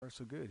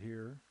so good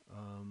here.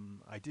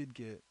 I did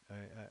get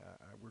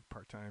I work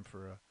part time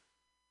for a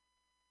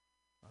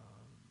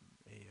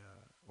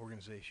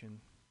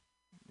organization,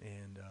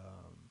 and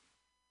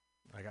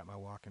I got my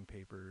walk-in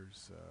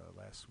papers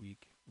last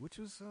week, which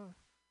was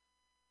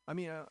I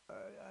mean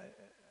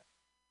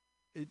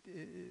it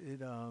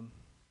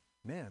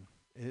man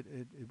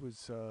it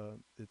was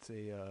it's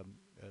a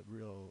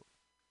real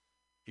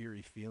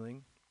eerie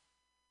feeling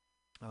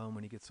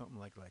when you get something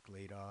like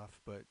laid off.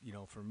 But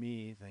for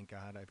me, thank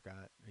God I've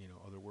got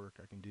other work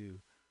I can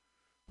do.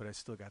 But I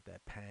still got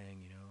that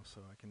pang,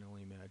 So I can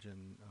only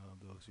imagine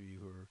those of you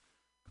who are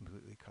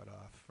completely cut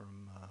off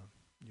from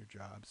your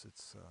jobs.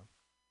 It's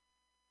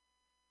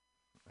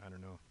I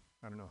don't know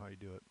how you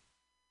do it.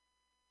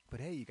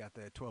 But hey, you got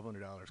that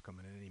 $1,200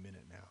 coming in any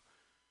minute now.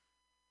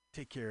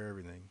 Take care of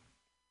everything,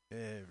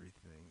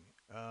 everything.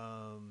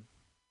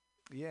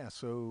 Yeah.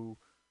 So.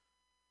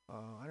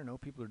 I don't know.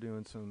 People are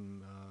doing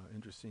some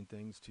interesting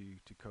things to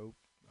cope.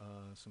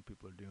 Some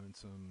people are doing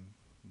some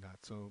not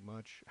so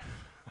much.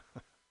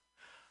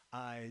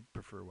 I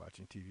prefer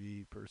watching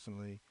TV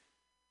personally.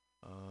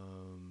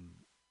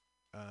 Um,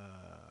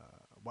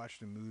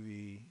 Watched a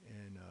movie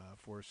and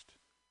forced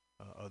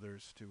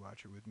others to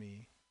watch it with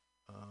me.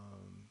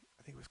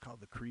 I think it was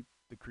called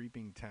the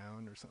Creeping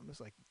Town or something. It was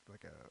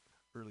like a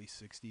early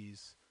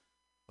 '60s,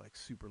 like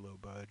super low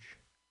budge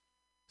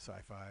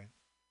sci-fi.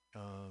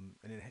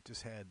 And it had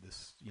just had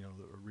this,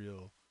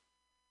 the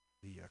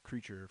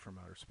creature from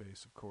outer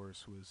space, of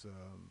course, was,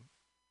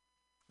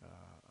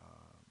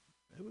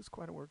 it was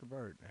quite a work of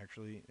art,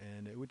 actually,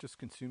 and it would just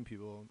consume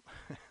people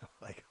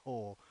like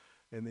whole,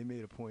 and they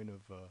made a point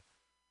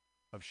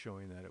of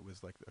showing that it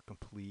was like a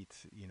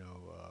complete,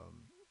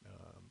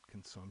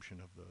 consumption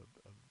of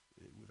of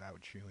it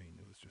without chewing.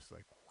 It was just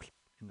like whoosh,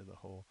 into the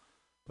hole,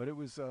 but it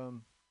was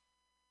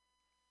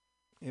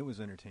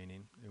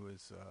entertaining. It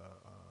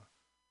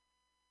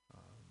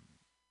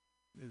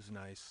was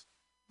nice.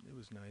 It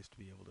was nice to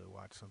be able to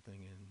watch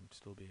something and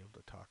still be able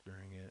to talk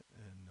during it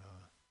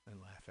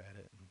and laugh at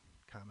it and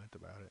comment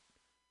about it.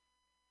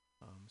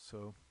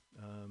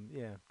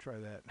 Yeah, try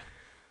that.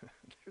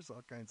 There's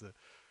all kinds of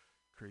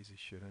crazy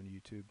shit on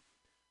YouTube.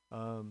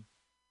 Um,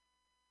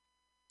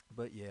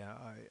 but yeah,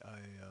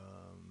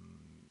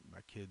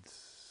 my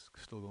kid's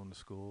still going to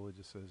school. It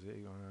just says, "Hey,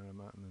 you going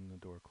on out," and then the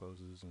door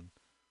closes and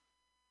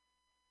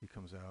he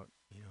comes out,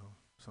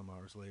 some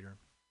hours later.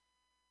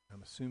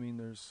 I'm assuming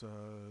there's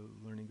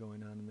learning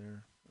going on in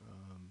there.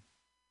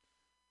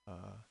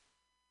 Uh,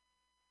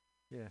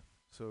 yeah,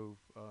 so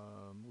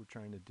we're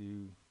trying to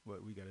do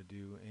what we got to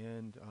do,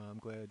 and I'm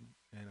glad,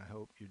 and I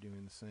hope you're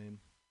doing the same.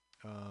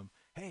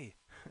 Hey,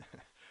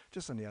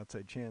 just on the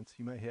outside chance,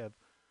 you might have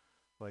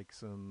like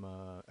some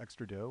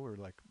extra dough, or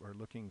are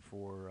looking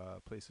for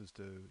places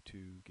to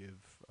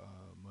give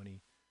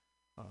money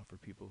for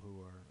people who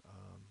are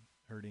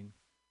hurting.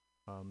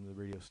 The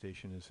radio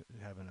station is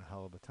having a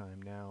hell of a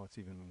time now. It's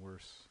even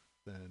worse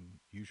than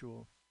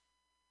usual.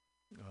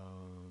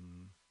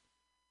 Um,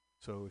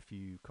 so if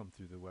you come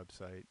through the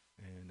website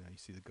and you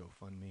see the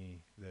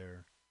GoFundMe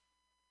there,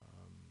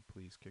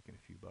 please kick in a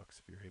few bucks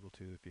if you're able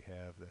to. If you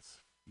have,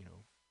 that's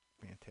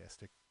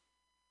fantastic.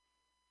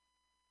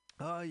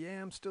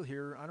 Yeah, I'm still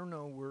here. I don't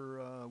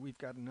know. We've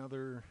got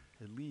another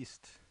at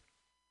least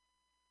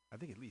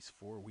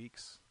 4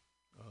 weeks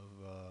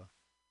of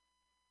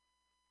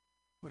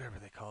whatever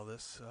they call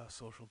this,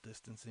 social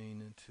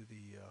distancing into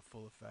the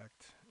full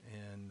effect,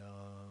 and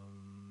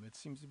it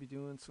seems to be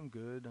doing some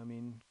good. I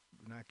mean,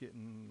 not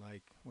getting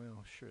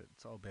well, shit,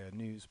 it's all bad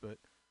news, but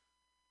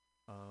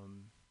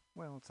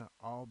well, it's not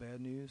all bad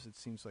news. It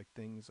seems like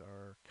things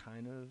are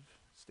kind of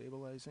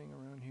stabilizing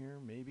around here,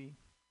 maybe.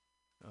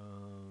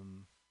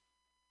 Um,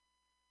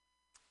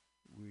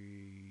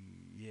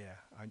 yeah,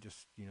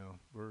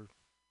 we're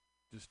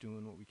just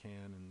doing what we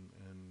can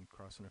and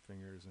crossing our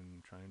fingers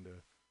and trying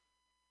to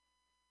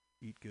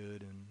eat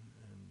good and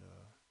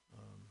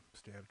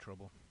stay out of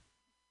trouble.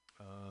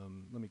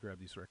 Let me grab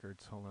these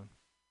records. Hold on.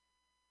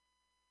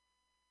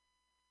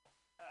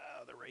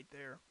 They're right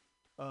there.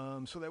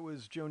 So that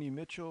was Joni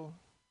Mitchell.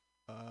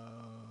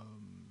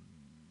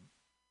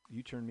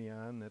 You Turn Me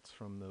On. That's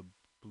from the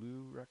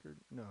Blue record.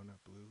 No,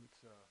 not Blue.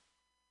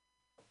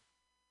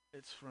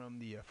 It's from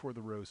the For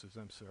the Roses.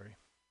 I'm sorry.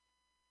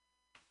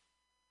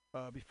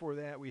 Before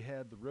that, we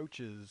had the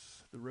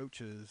Roaches. The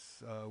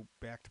Roaches,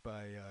 backed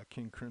by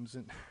King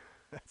Crimson.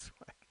 That's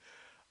why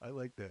I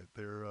like that.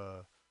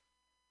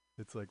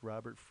 It's like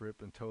Robert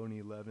Fripp and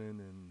Tony Levin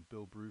and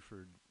Bill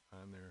Bruford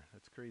on there.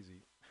 That's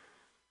crazy.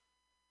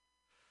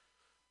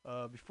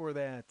 Before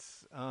that,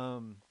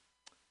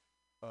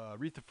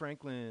 Aretha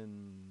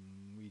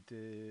Franklin. We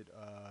did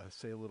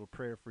Say a Little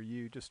Prayer for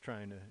You, just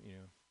trying to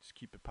just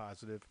keep it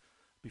positive.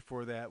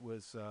 Before that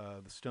was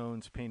the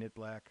Stones, Painted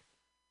Black.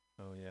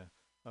 Oh yeah.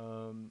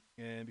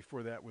 And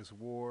before that was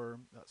War,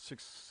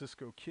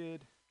 Cisco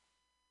Kid.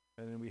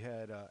 And then we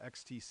had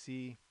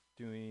XTC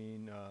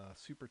doing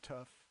Super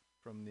Tough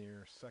from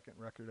their second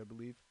record, I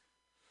believe.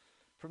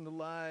 From the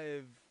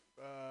live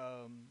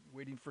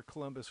Waiting for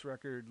Columbus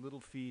record, Little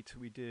Feat,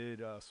 we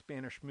did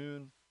Spanish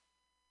Moon.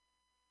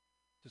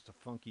 Just a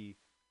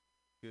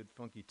good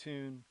funky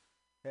tune.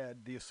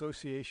 Had The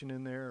Association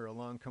in there,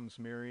 Along Comes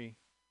Mary.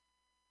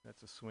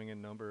 That's a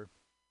swinging number.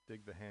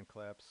 Dig the hand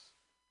claps.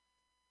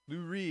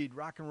 Lou Reed,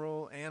 Rock and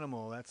Roll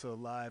Animal. That's a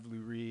live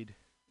Lou Reed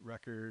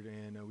record,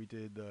 and we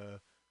did the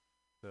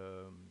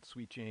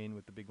Sweet Jane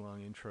with the big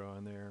long intro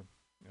on there.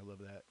 I love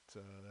that.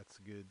 That's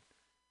a good.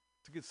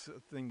 It's a good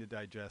thing to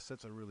digest.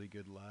 That's a really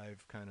good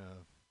live kind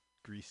of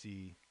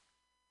greasy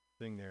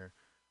thing there.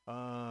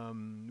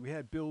 We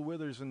had Bill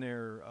Withers in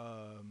there.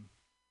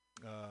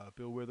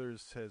 Bill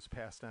Withers has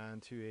passed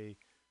on to a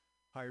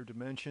higher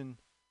dimension.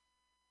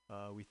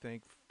 We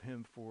thank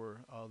him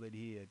for all that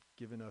he had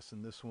given us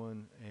in this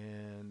one,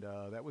 and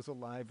that was a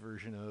live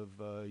version of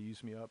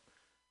Use Me Up.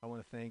 I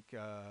want to thank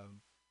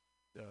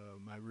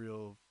my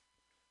real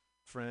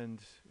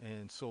friend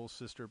and soul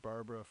sister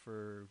Barbara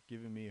for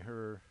giving me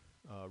her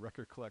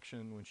record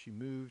collection when she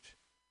moved.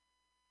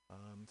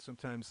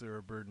 Sometimes they're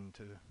a burden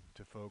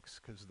to folks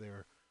because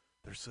they're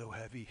so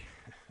heavy.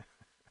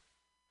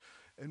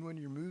 And when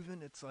you're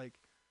moving, it's like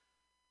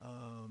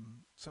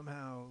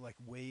somehow like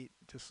weight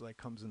just like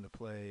comes into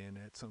play, and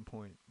at some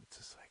point it's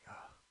just like,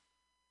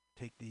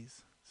 take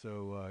these.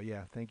 So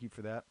yeah, thank you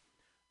for that.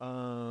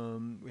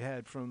 We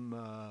had from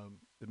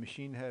the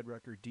Machine Head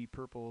record Deep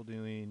Purple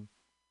doing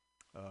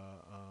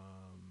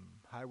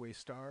Highway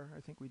Star,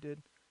 I think we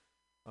did.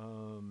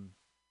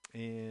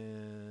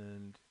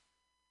 And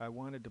I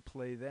wanted to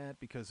play that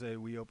because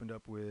we opened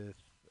up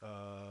with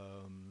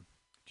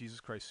Jesus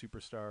Christ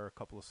Superstar, a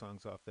couple of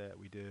songs off that.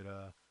 We did,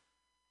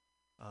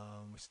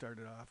 we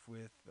started off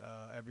with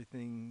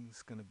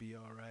Everything's Gonna Be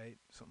Alright,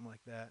 something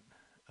like that.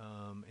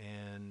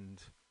 And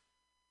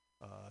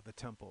The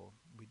Temple,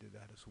 we did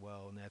that as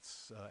well. And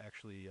that's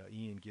actually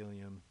Ian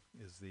Gilliam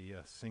is the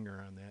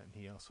singer on that, and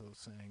he also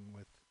sang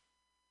with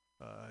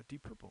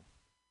Deep Purple.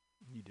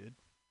 He did.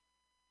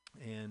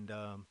 And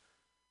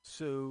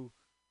so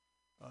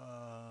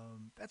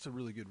that's a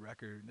really good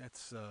record.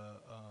 That's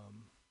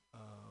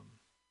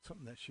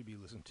something that should be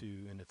listened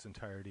to in its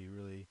entirety,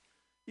 really.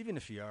 Even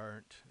if you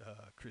aren't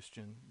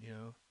Christian, you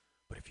know.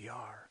 But if you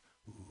are,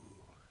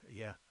 ooh,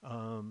 yeah.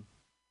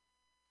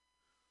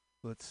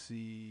 Let's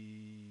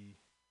see.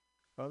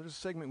 There's a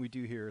segment we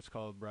do here. It's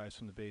called Rise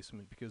from the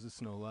Basement, because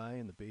it's no lie.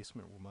 In the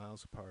basement, we're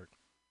miles apart.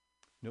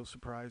 No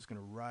surprise, going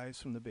to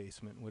rise from the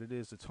basement. What it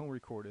is, it's home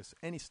record. It's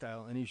any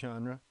style, any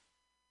genre.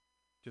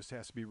 Just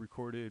has to be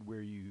recorded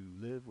where you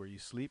live, where you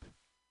sleep.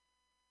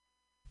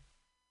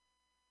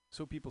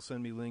 So people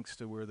send me links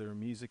to where their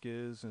music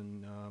is,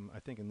 and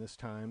I think in this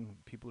time,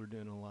 people are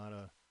doing a lot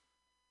of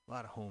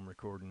home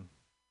recording.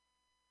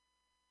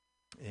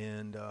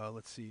 And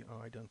let's see. Oh,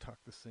 I done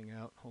talked this thing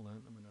out. Hold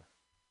on, I'm gonna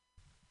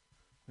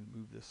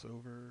move this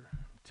over.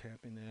 I'm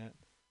tapping that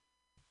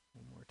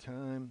one more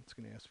time. It's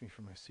gonna ask me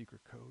for my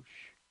secret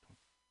coach.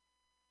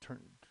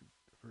 Don't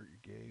avert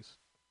your gaze.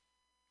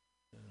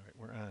 All right,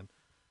 we're on.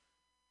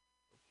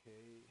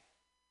 Okay.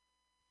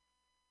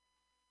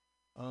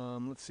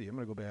 Let's see. I'm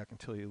going to go back and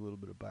tell you a little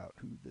bit about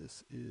who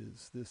this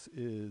is. This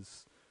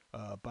is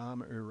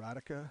Bomb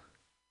Erotica.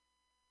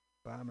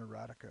 Bomb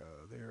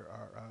Erotica. They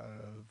are out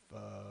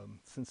of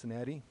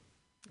Cincinnati.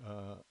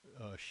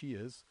 She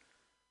is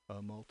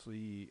a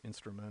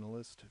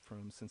multi-instrumentalist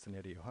from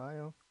Cincinnati,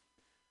 Ohio.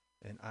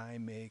 And I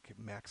make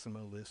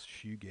maximalist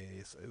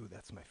shoegaze. Oh,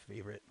 that's my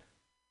favorite.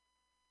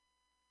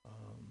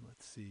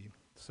 Let's see.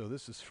 So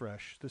this is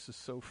fresh. This is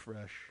so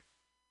fresh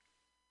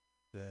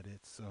that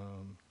it's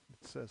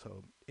it says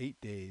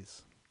 8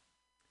 days.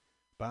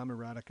 Bomb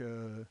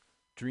Erotica,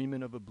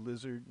 Dreamin' of a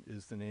Blizzard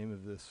is the name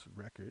of this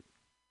record.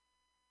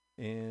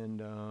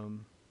 And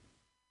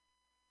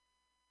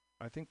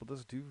I think we'll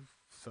just do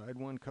side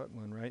one, cut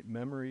one, right?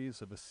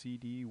 Memories of a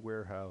CD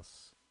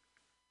Warehouse.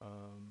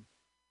 Hold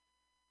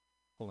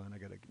on, I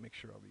gotta make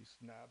sure all these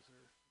knobs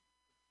are.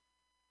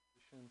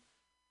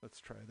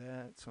 Let's try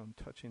that. So I'm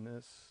touching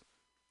this.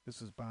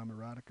 This is Bomb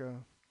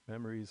Erotica.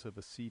 Memories of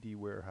a CD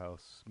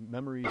Warehouse.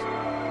 Memories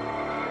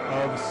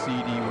of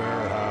CD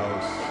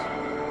Warehouse.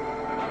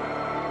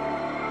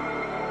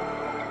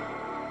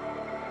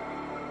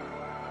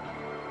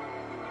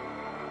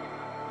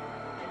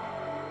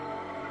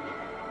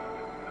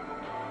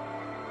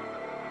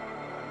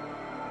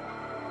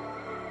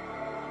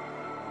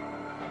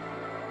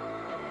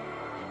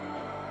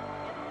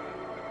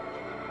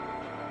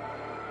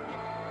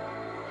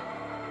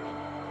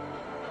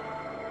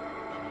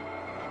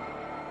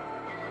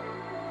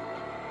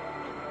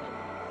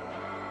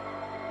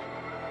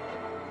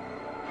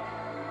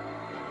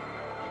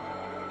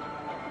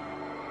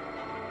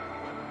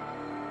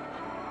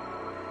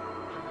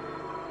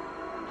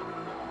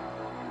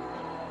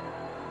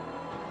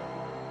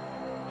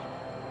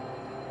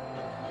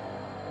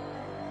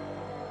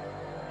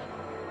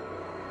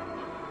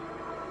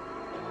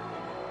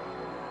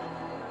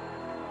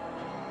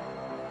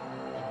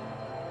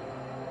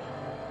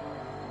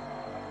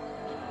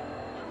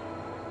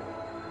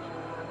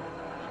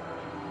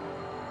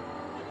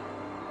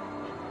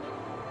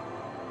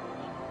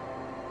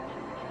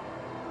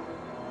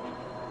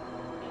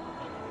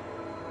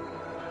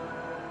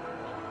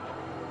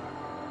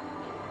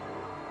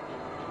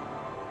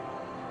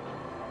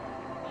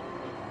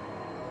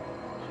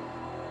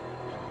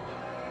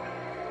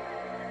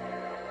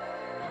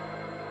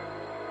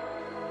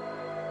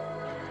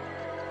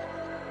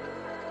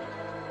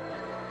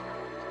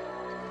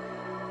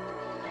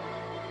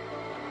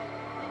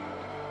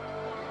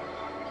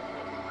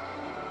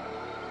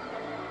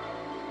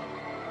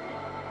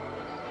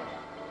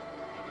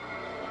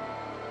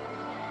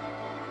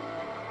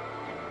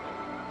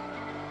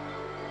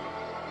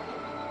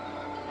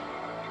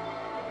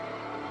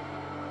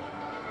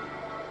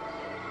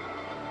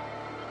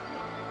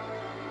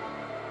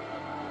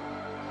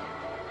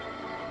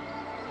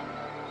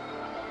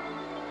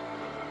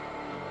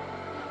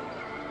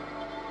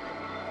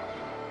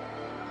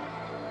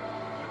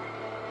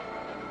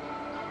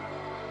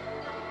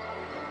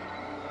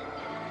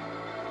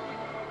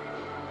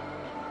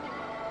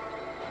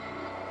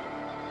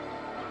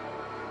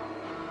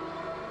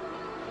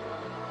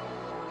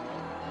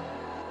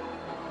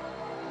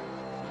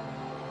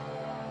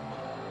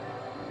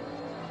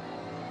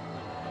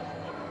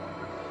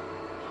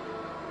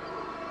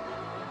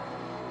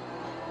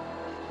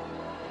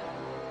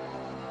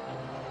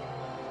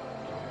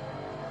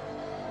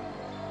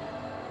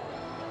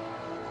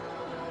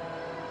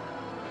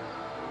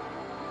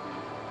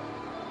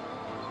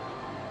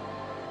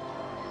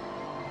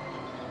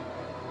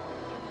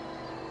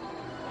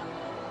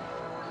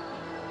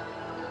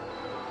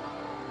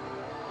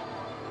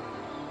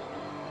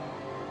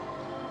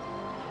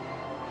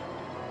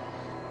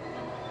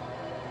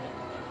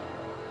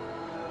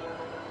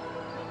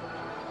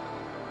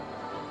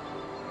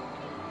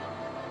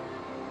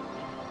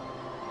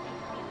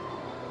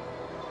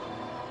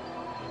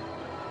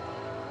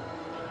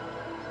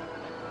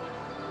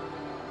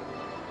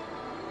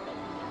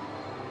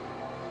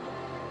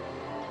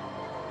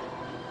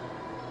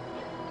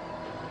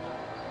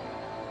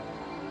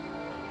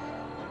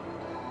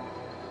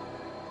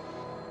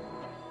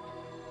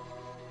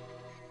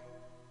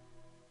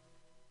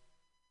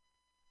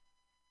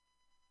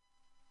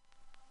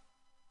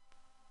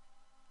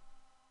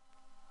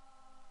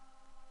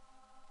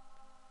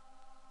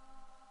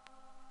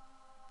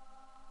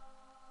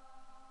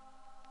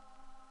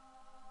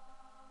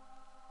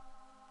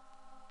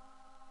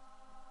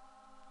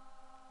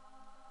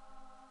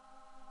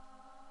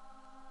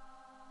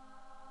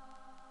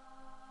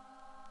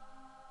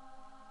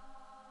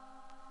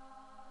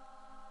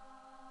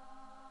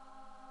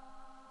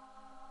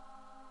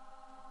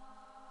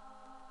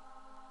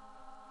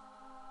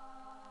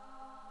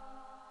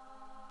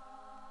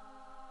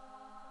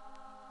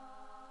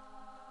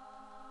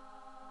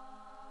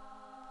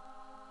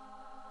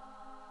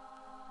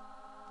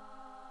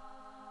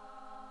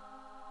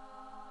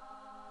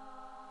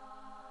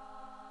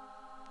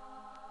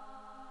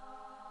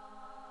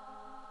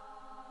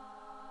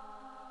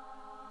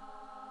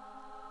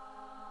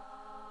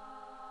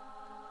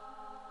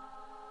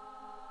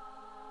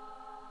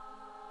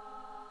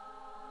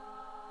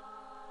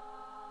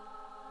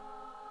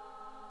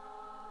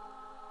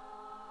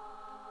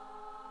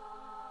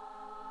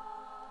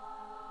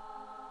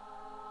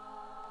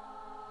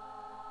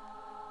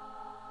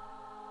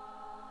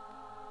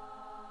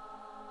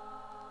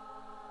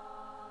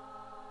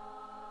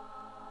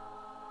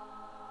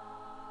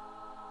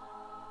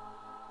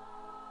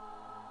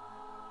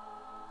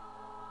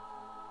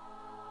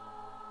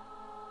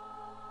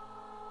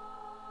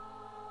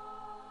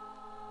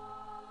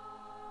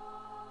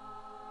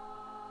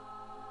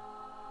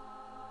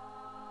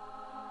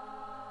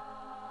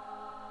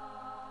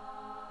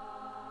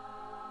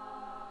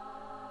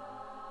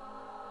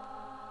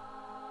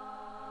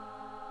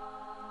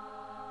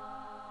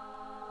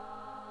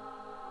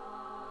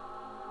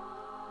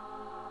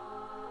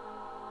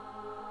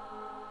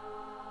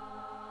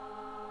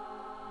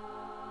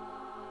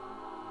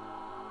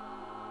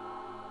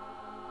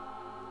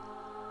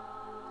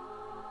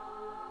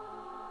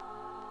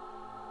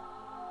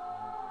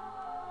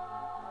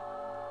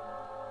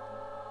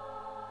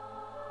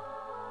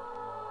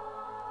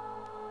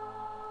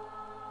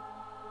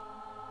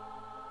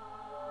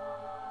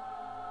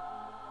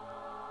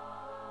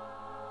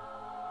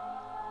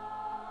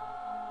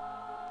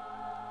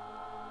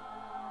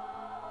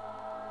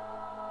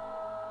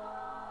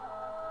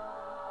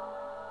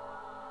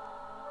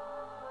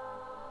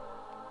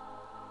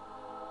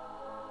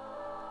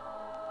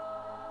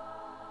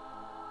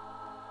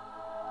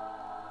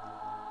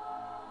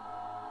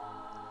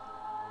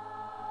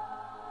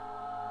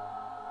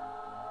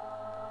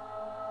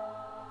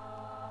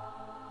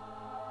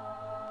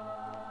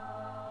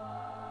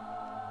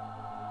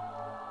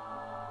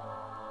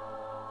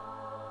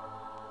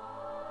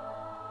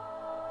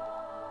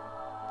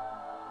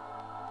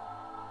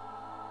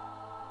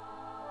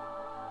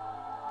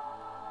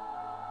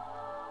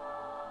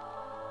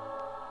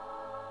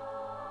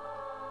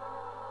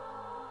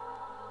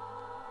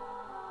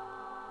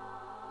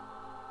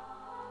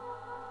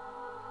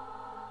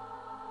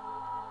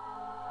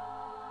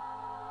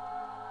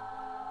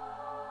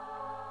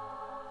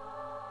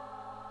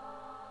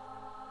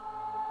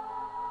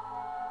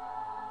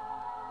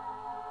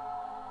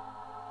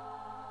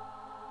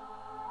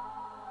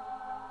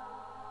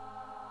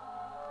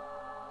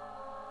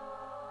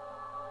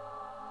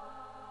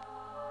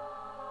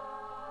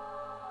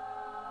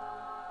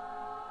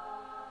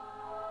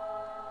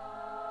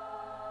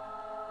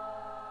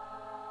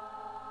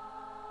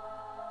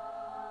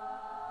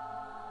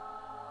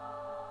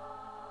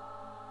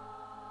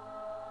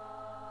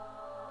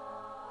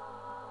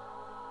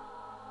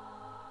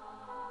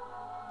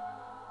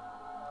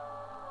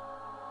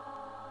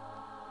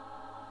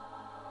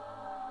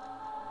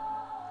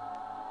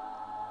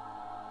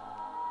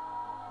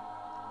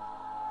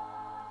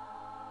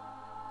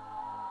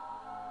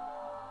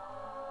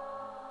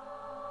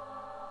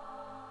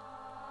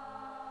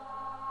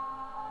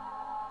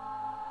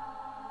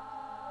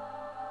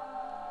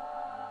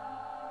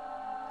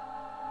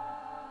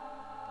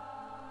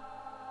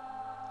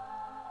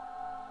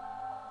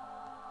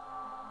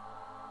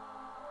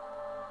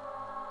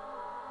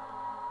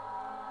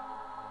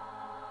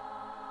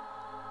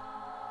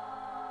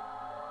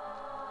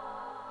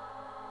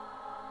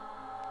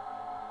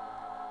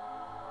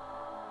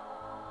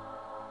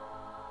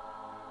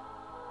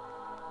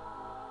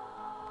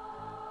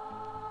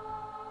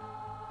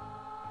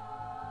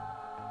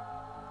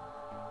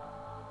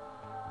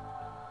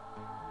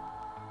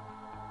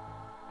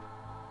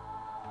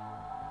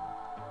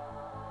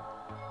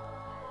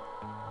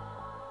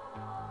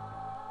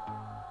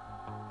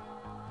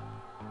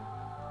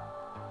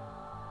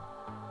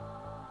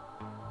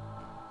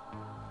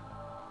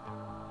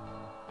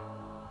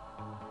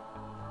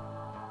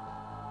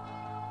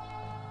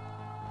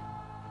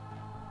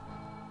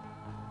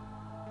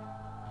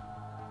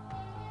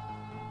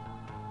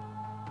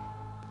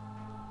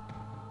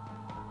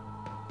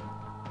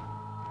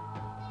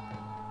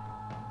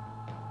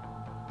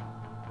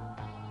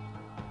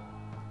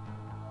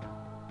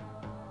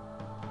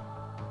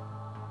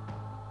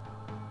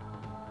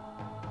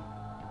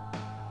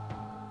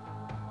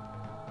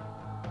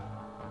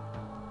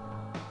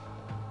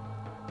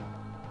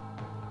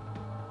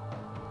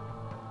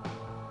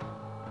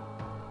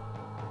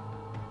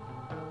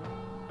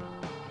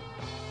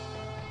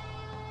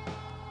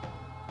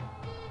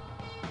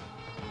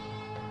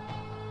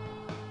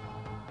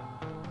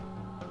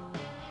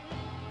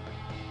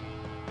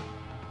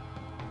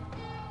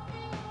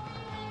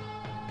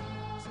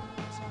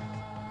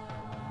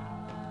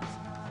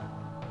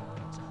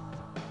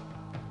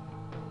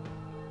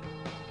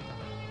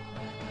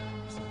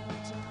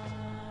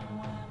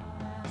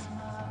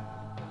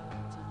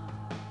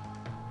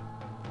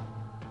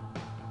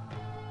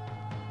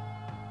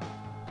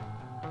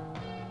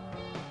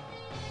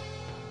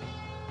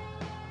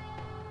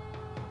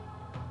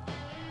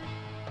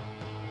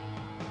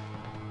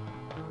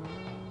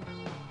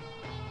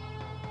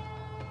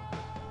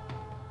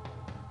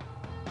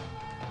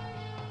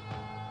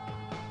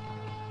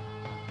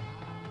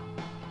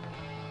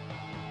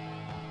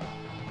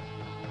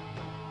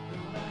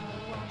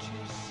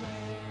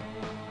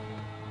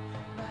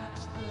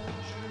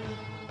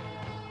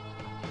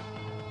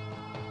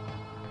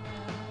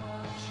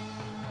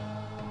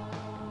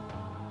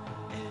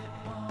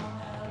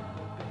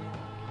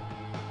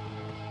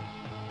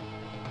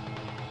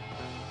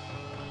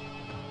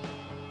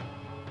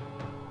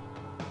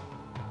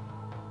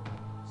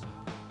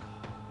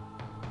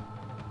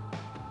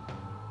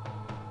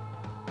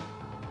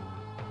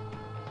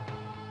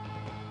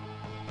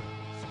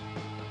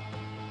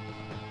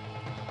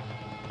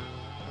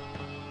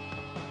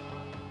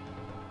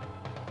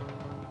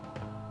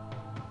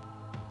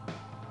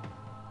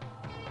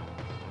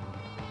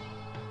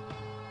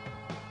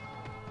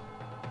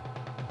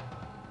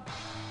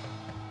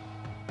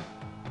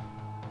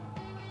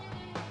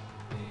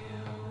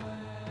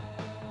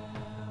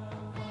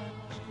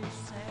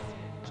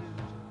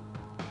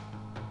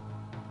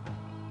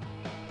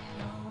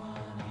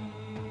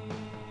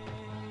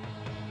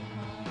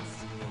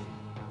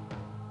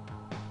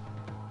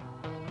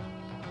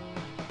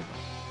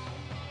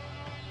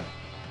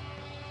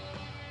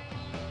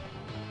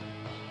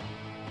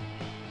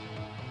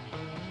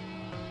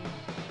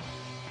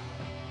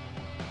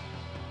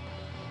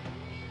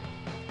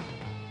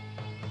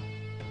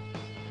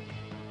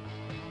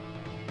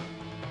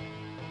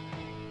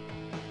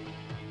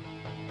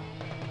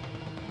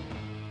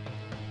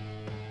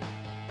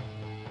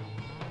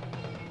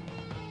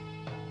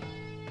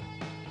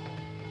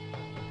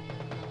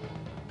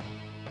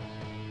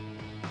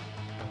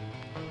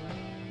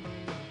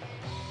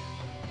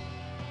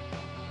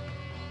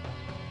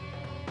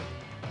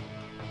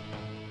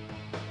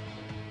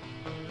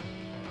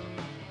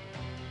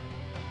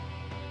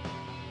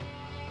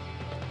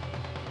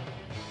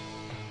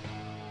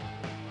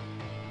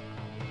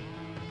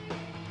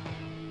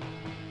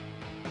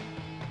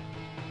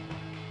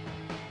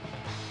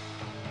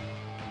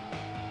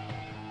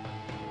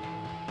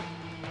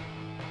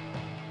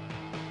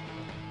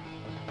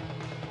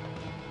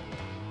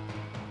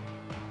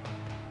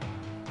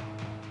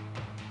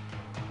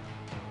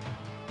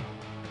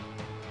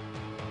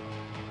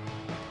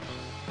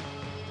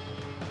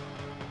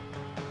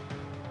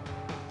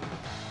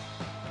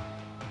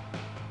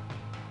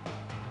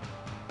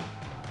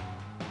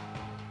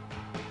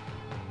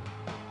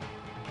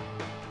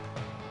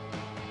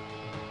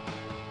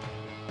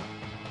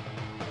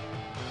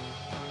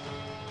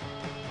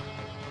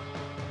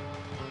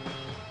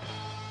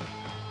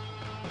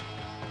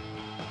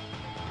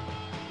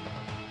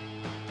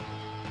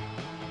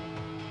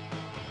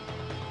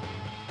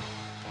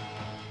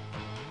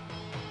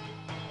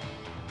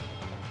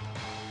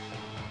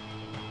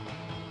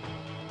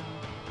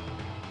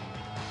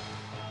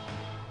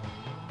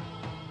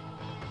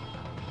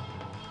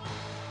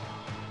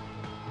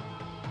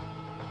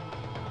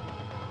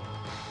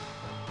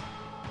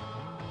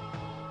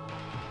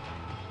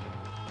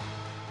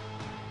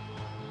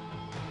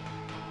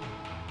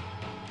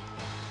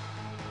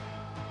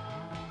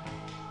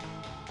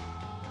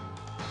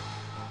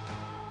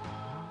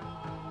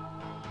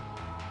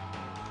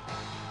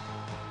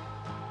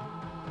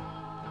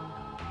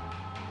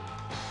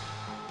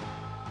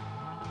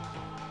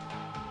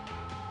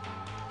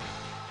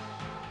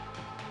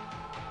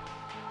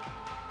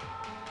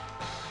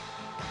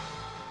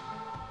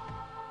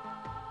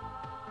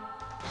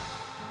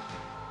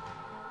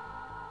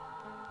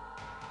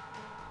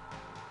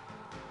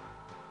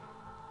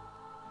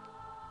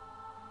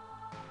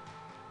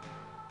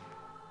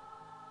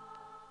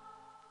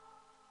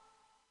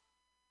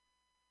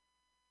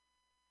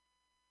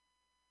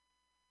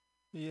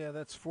 Yeah,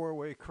 that's Four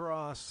Way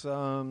Cross.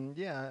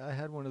 Yeah, I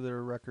had one of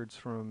their records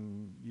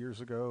from years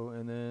ago,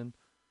 and then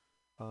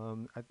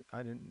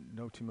I didn't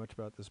know too much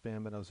about this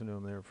band, but I was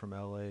knowing they were from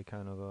L.A.,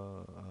 kind of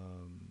a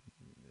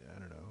I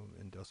don't know,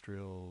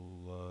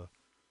 industrial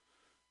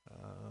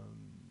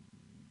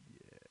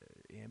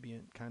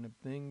ambient kind of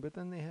thing. But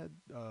then they had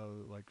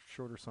like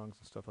shorter songs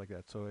and stuff like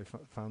that. So I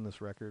found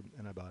this record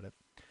and I bought it,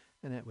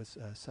 and it was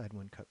side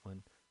one, cut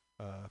one.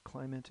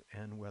 Climate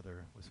and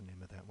Weather was the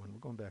name of that one. We're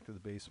going back to the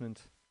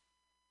basement.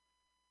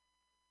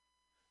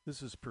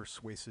 This is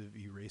Persuasive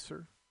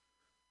Eraser.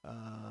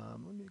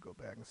 Let me go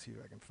back and see if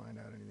I can find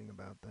out anything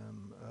about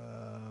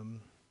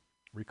them.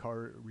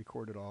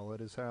 Recorded all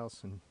at his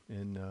house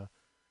in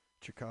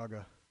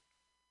Chicago,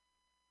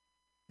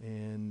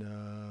 and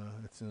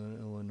it's in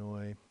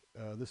Illinois.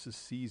 This is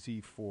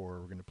CZ4. We're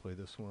going to play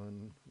this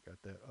one.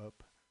 Got that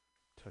up.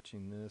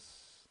 Touching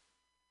this.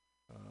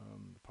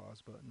 The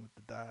pause button with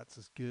the dots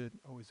is good.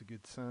 Always a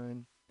good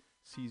sign.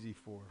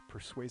 CZ4.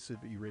 Persuasive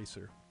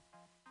Eraser.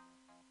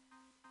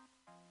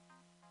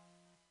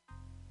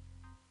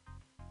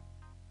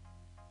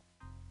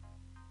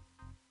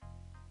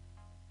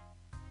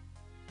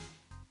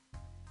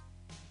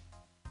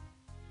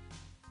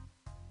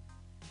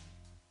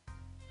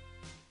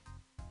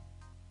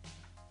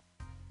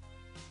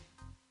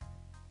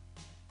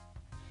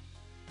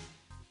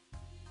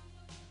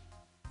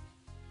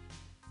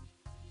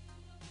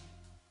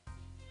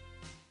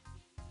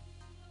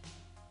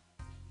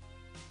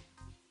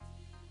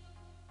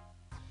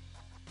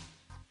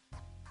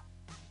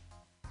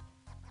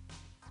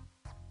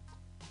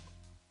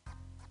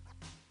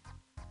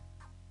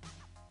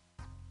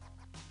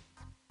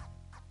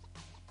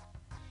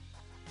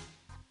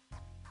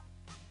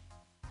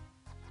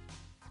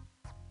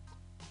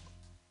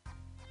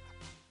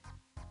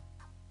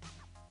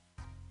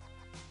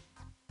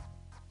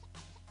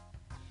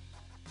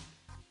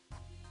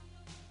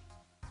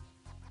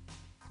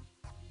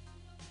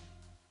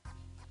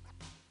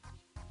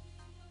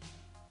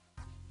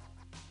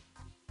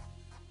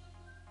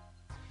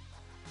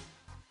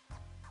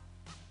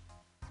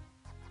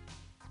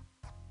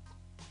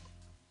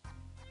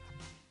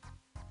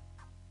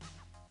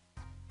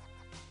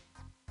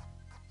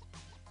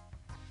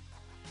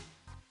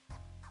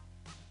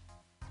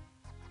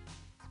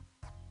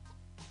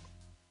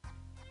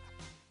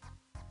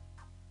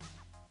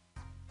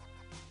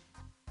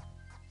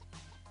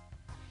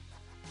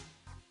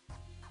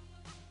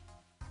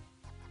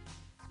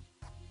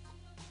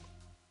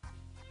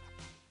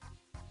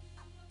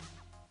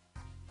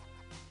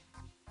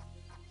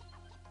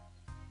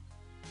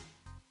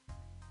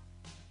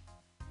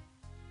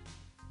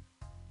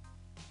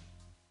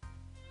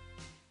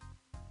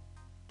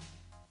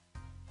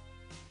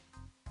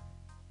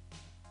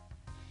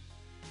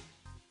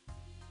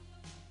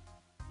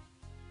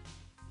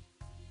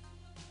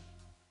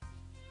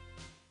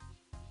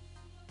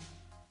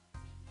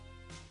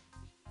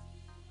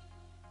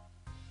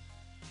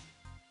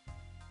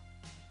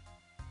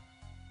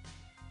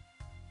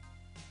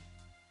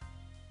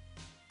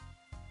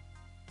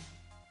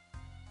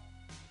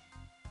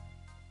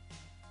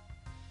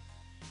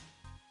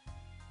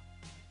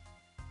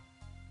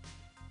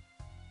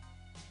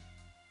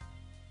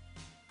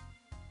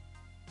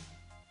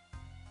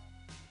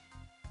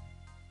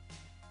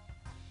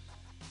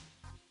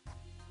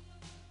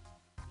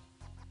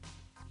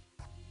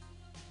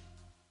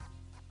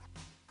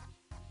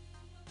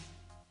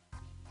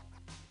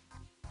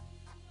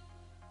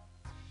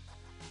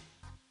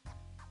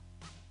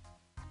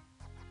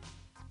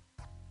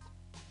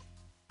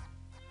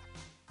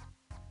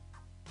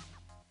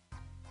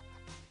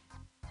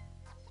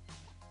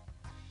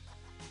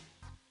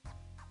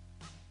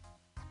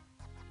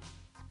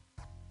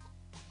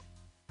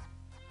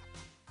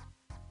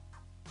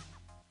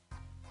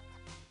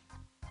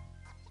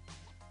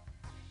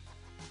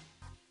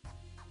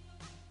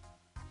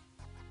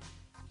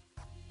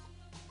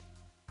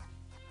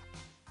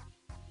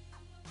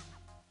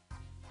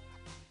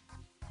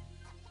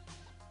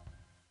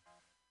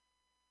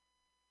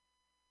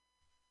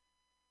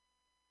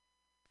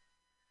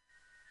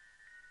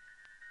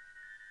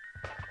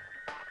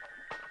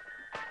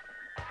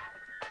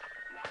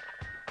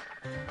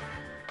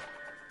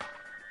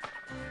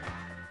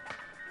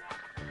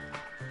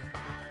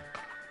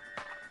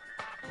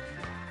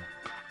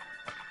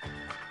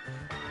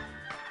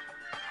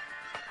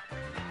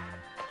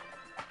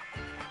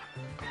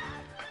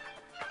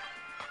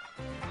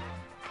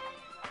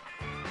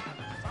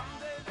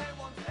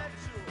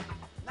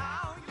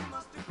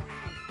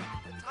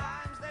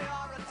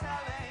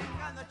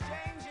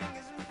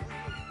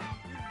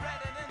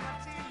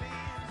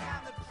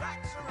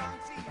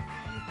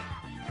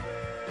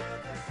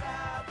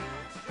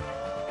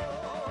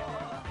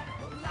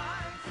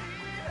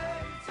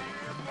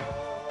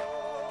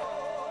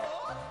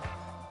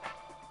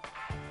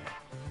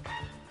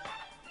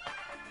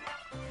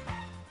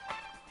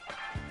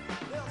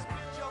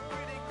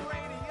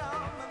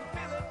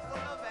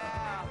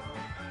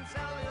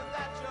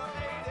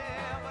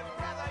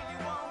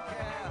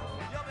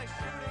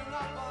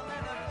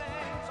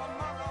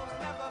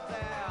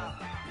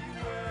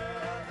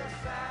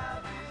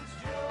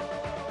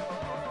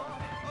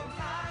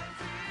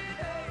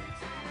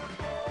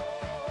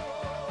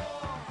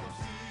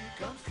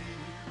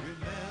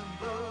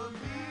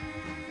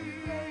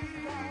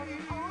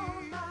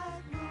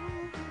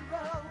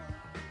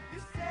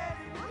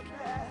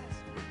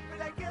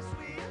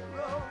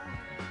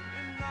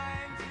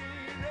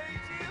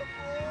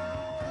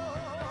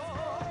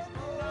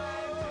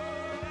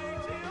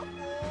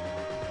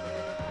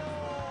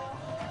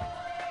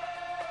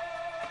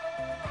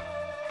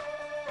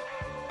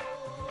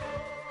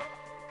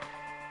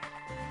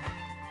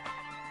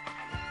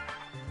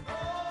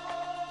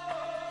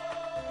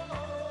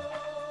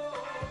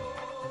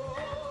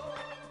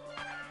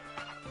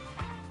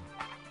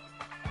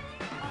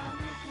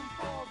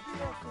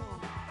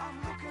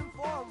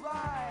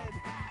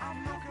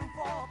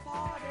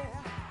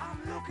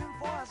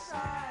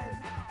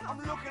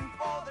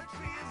 all the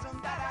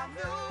treason that I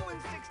knew in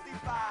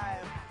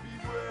 65.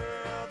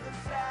 Beware the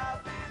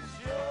savage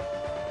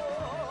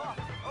shore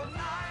of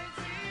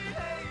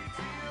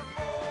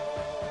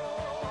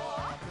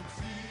 1984.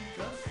 Conceive,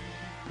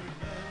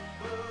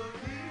 remember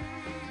me.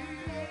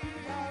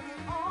 Down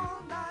an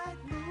all-night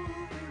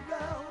movie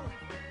road.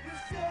 You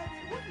said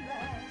it would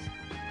last,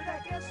 but I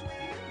guess we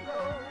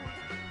enrolled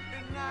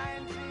in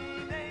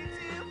 1984.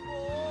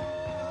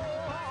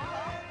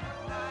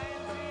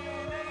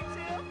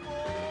 1984.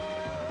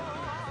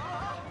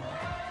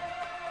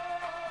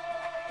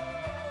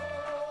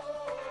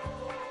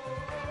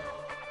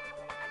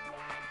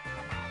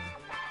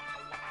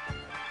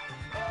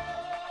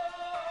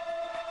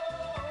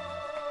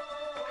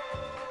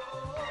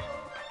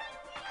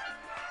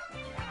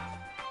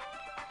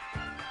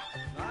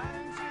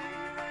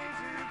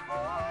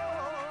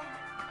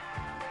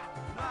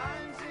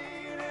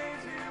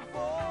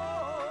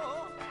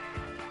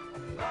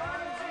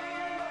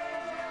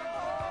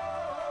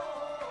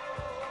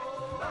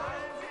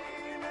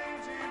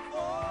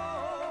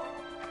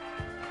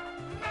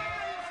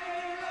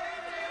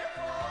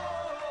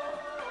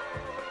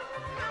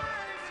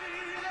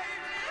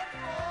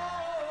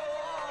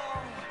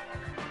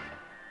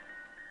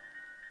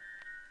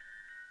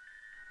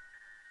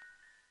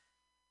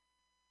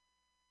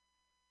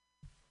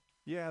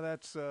 Yeah,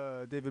 that's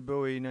David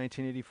Bowie,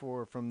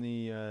 1984, from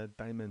the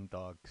Diamond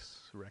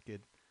Dogs record.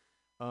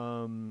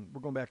 We're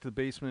going back to the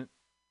basement.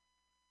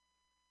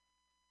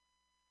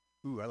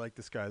 Ooh, I like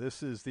this guy.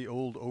 This is the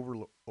old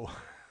Overlord. Oh.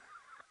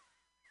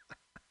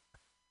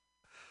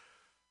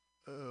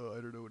 Oh,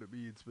 I don't know what it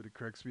means, but it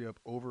cracks me up.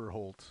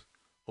 Overholt.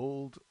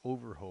 Old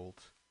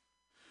Overholt.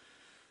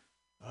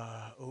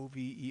 Overholt,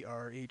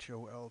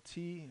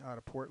 out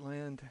of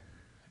Portland.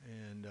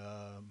 And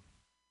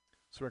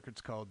this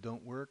record's called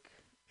Don't Work.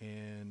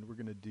 And we're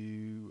going to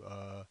do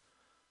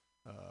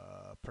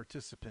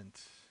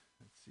Participant.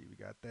 Let's see, we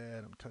got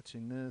that. I'm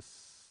touching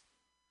this.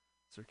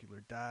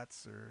 Circular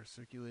dots are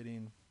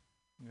circulating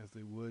as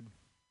they would,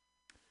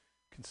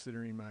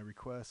 considering my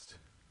request.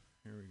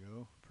 Here we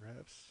go,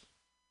 perhaps.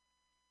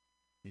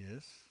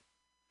 Yes.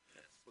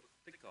 That's what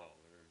they call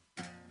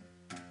her.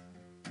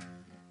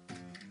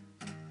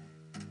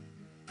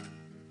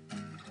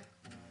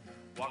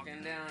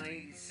 Walking down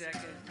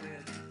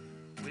 82nd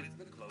with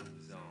the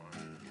clothes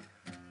on.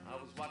 I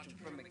was watching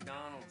from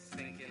McDonald's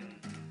thinking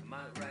I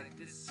might write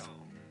this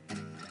song.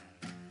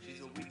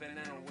 She's a weeping and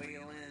a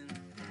wailing,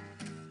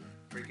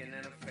 freaking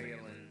and a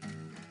failing,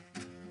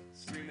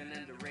 screaming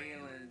and a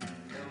railing.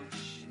 Don't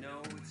she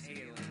know it's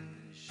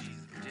hailing?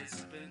 She's a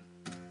participant.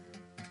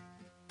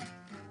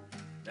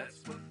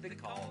 That's what they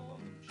call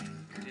them. She's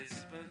a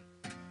participant.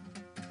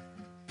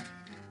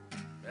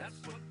 That's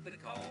what they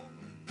call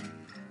them.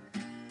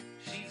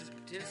 She's a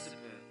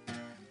participant.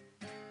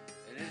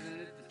 And isn't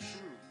it the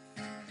truth?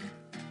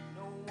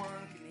 No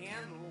one can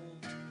handle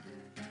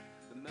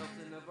the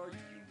melting of our youth.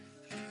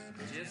 She's a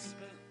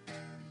participant.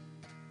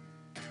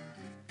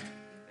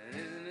 And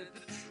isn't it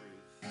the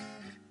truth?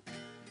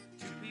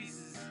 2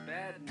 pieces of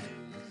bad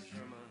news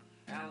from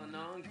a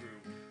Al-Anon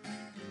group.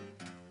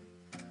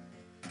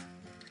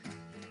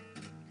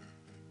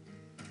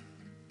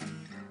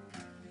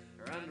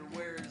 Her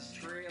underwear is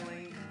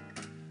trailing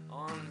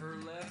on her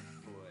left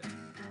foot.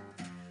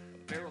 A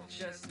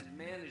barrel-chested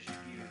managed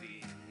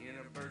beauty in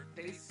a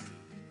birthday suit.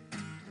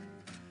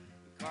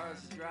 The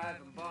cars are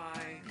driving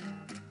by,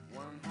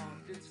 one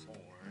honked its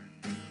horn.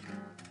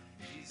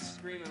 She's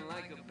screaming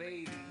like a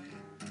baby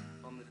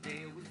on the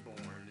day it was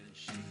born. And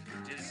she's a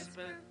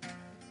participant.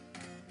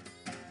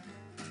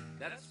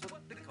 That's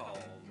what they call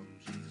them.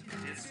 She's a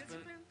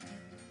participant.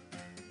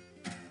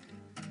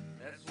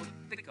 That's what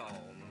they call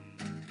them.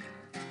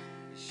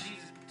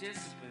 She's a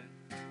participant.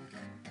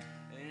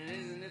 And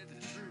isn't it the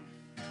truth?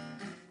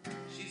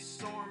 She's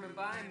storming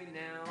by me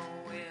now,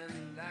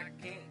 and I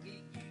can't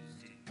get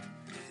used to.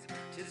 She's a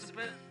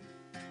participant.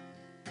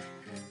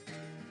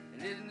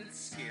 And isn't it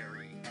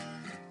scary?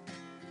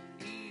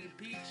 Eat a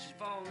peach and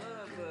fall in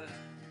love, but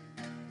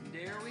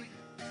dare we?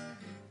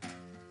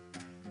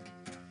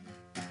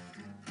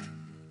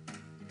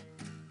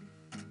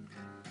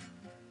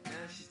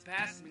 Now she's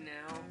past me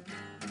now,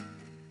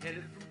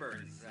 headed for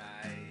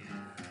Burnside.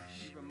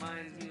 She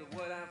reminds me of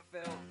what I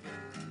felt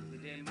the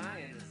day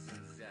my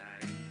innocence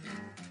died.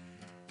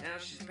 Now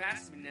she's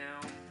past me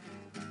now,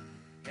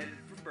 headed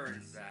for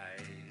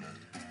Burnside.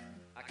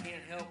 I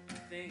can't help but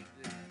think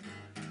that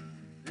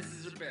this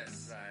is her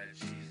best side.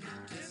 She's a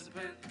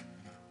participant.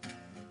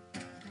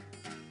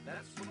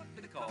 That's what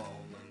they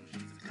call them.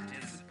 She's a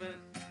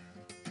participant.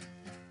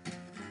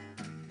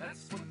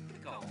 That's what they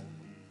call them.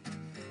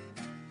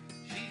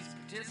 She's a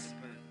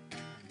participant.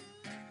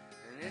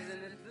 And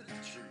isn't it the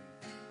truth?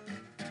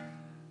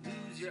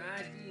 Lose your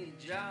ID and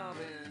job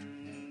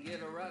and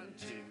get a rotten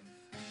tooth.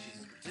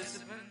 She's a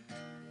participant.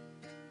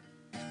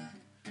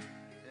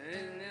 And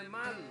isn't it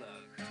my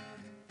luck?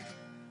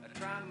 I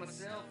try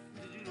myself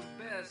to do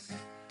the best,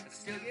 I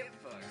still get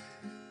fucked.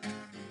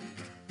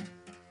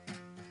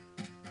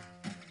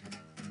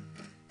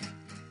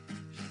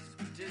 She's a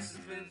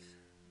participant.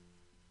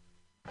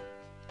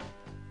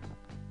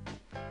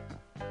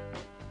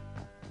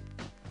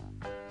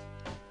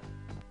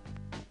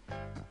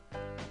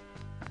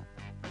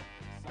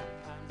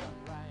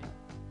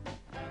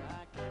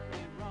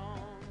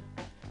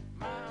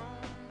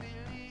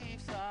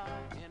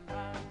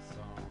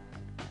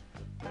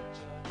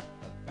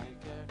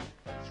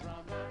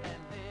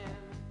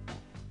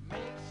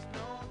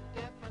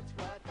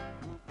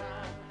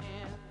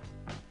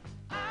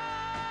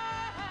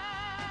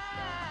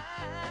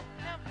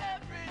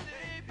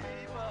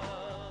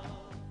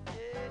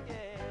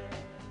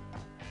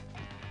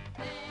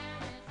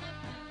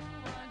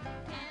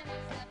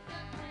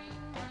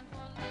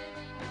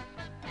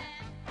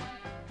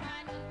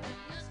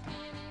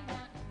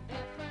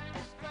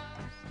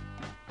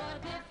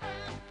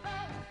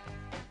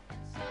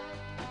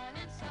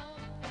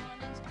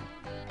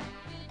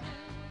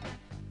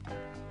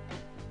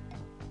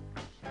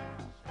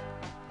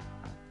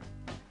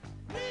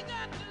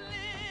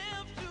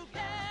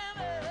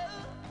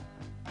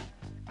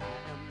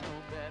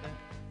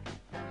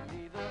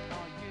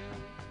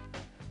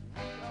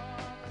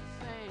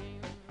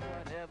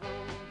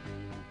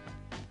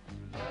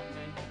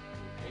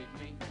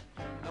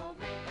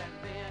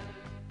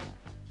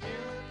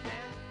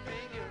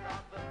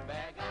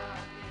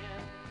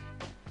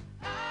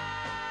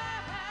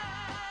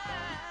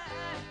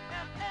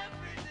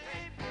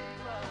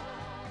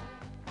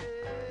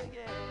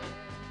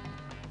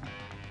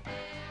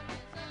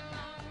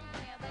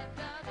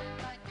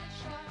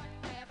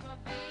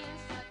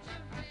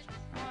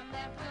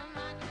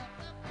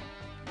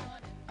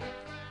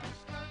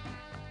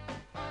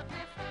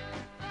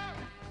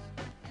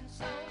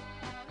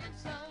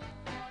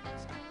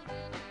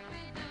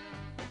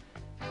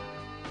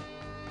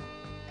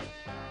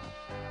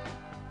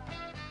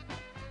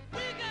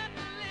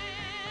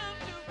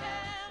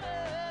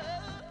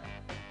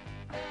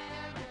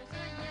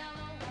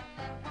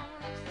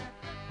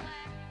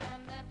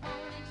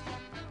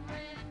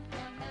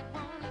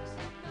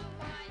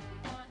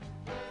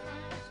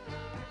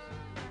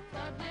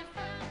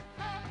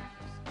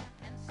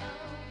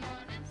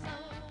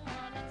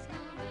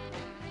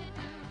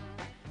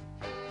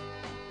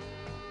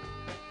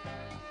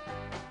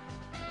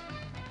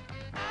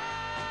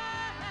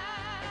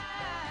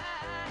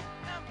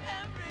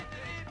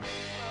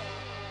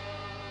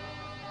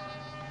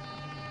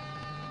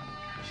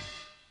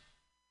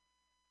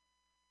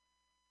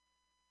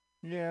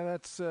 Yeah,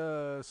 that's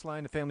Sly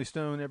and the Family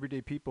Stone,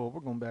 Everyday People. We're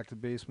going back to the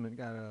basement.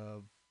 Got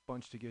a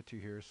bunch to get to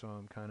here, so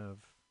I'm kind of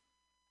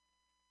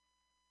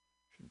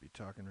shouldn't be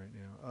talking right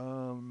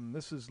now.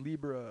 This is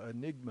Libra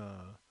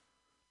Enigma.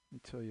 Let me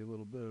tell you a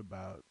little bit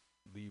about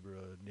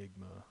Libra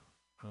Enigma.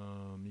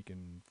 You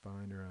can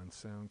find her on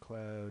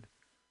SoundCloud.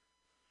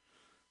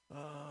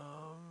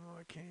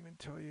 I can't even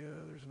tell you.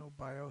 There's no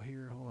bio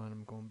here. Hold on,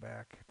 I'm going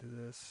back to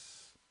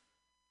this.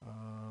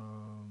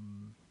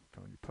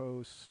 Found your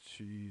post.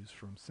 She's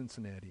from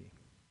Cincinnati.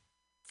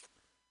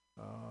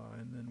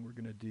 And then we're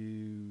gonna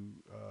do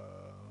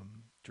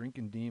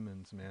Drinking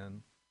Demons,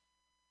 man.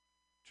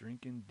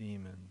 Drinking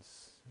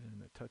Demons.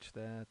 And I touch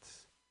that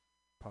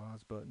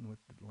pause button with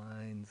the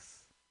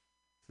lines.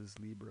 This is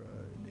Libra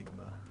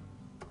Enigma.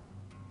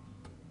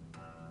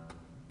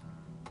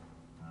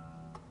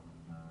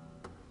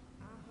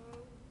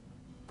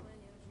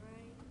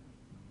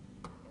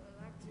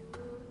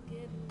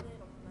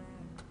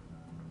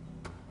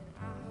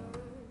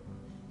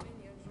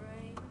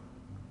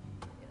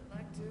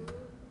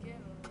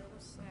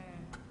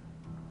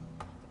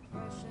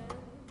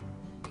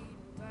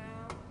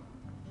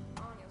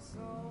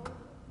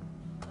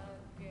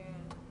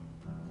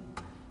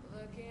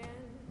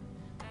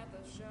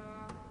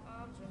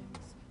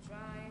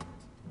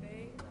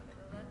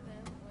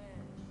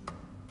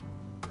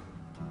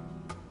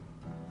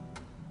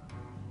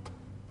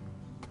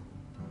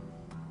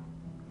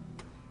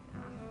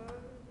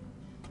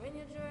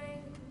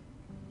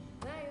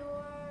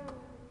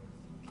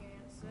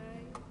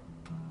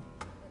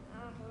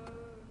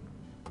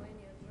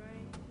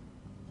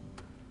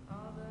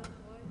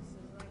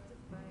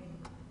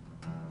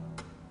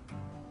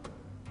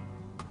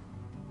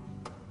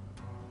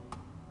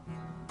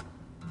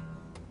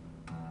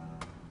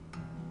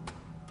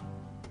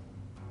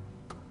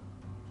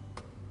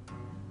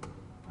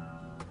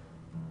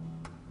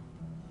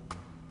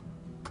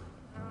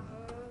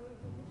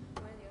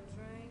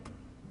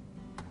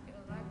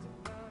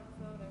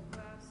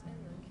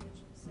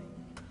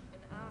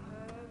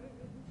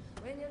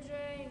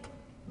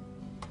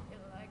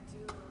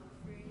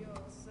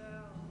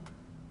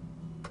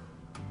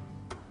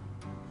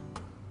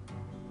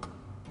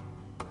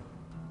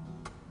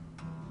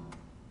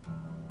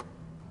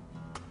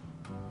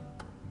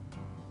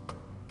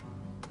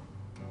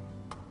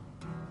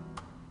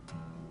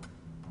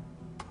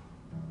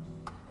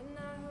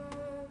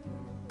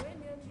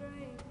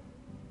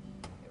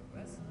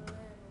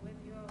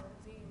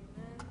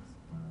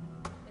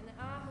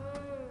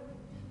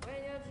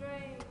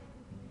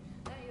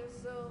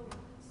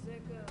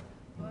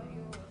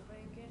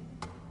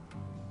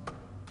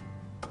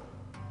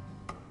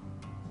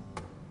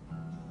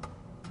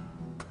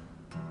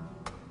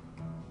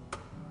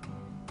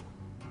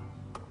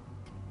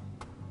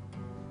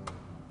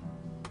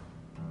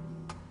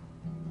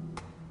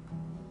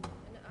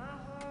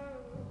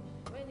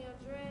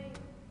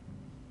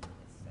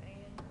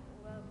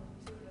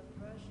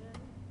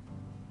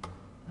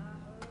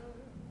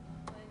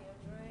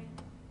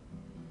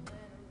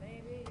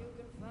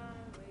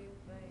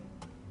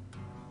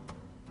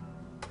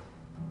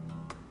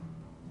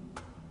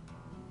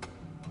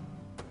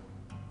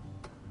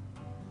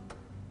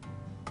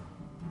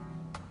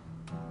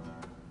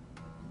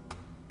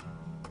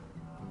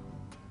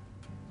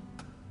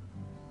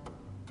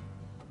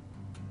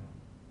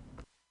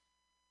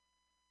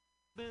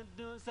 Been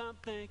doing some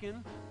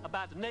thinking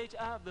about the nature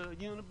of the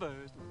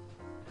universe.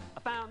 I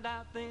found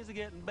out things are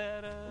getting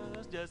better,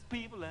 it's just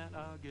people that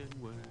are getting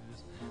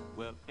worse.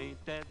 Well, ain't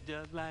that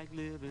just like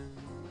living?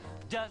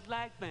 Just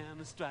like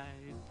family strife.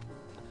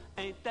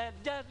 Ain't that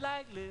just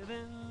like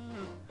living?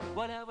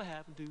 Whatever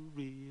happened to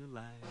real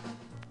life?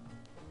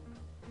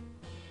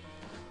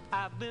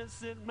 I've been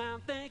sitting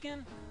around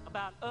thinking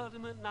about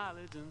ultimate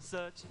knowledge and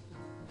such.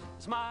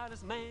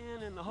 Smartest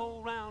man in the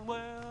whole round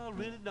world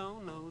really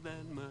don't know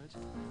that much.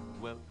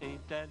 Well,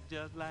 ain't that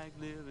just like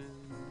living?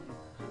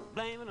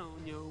 Blame it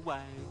on your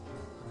wife.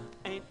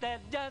 Ain't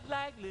that just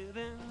like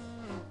living?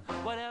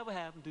 Whatever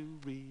happened to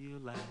real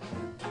life?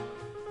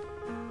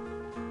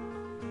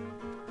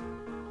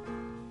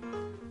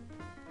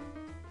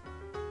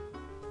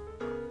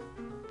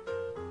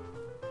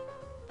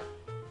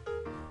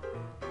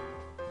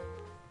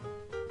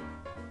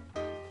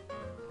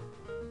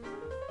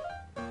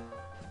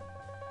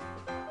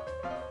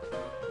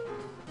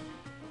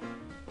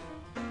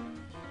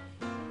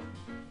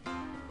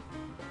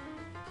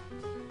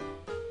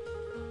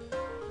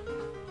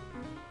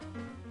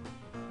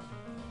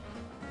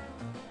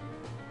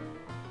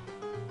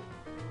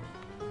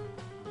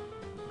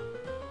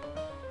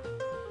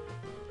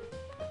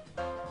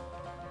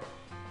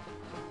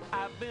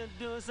 Been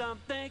doing some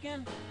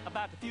thinking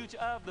about the future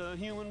of the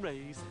human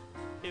race.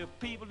 If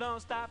people don't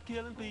stop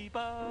killing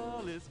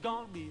people, it's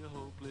gonna be a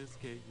hopeless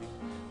case.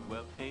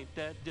 Well, ain't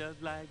that just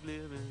like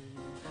living?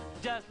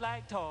 Just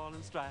like toil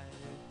and strife.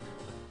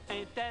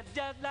 Ain't that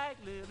just like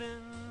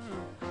living?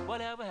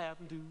 Whatever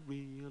happened to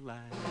real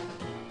life?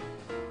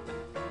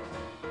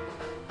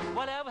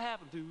 Whatever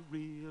happened to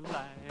real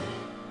life?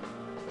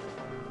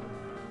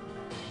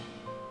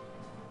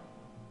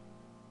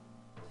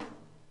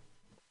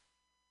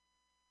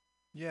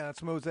 Yeah,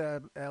 it's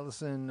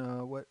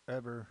Allison,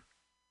 whatever.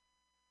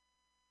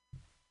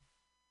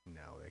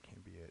 No, that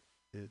can't be it.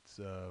 It's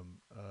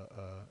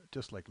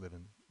just like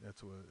living.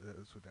 That's what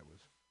that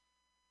was.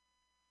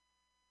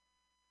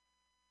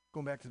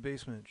 Going back to the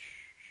basement.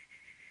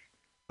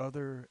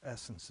 Other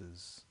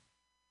essences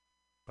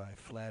by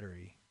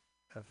Flattery,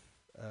 Flattery.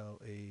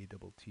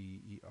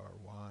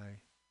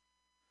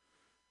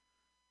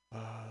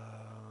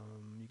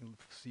 You can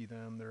see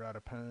them. They're out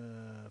of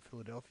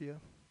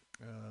Philadelphia,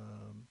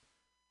 um,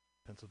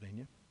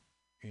 Pennsylvania.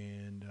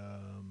 And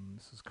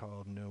this is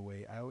called No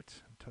Way Out.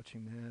 I'm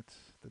touching that.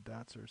 The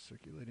dots are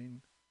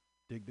circulating.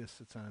 Dig this.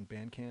 It's on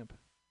Bandcamp.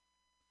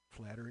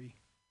 Flattery.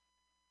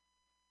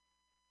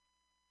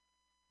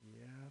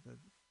 Yeah, the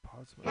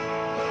pause button.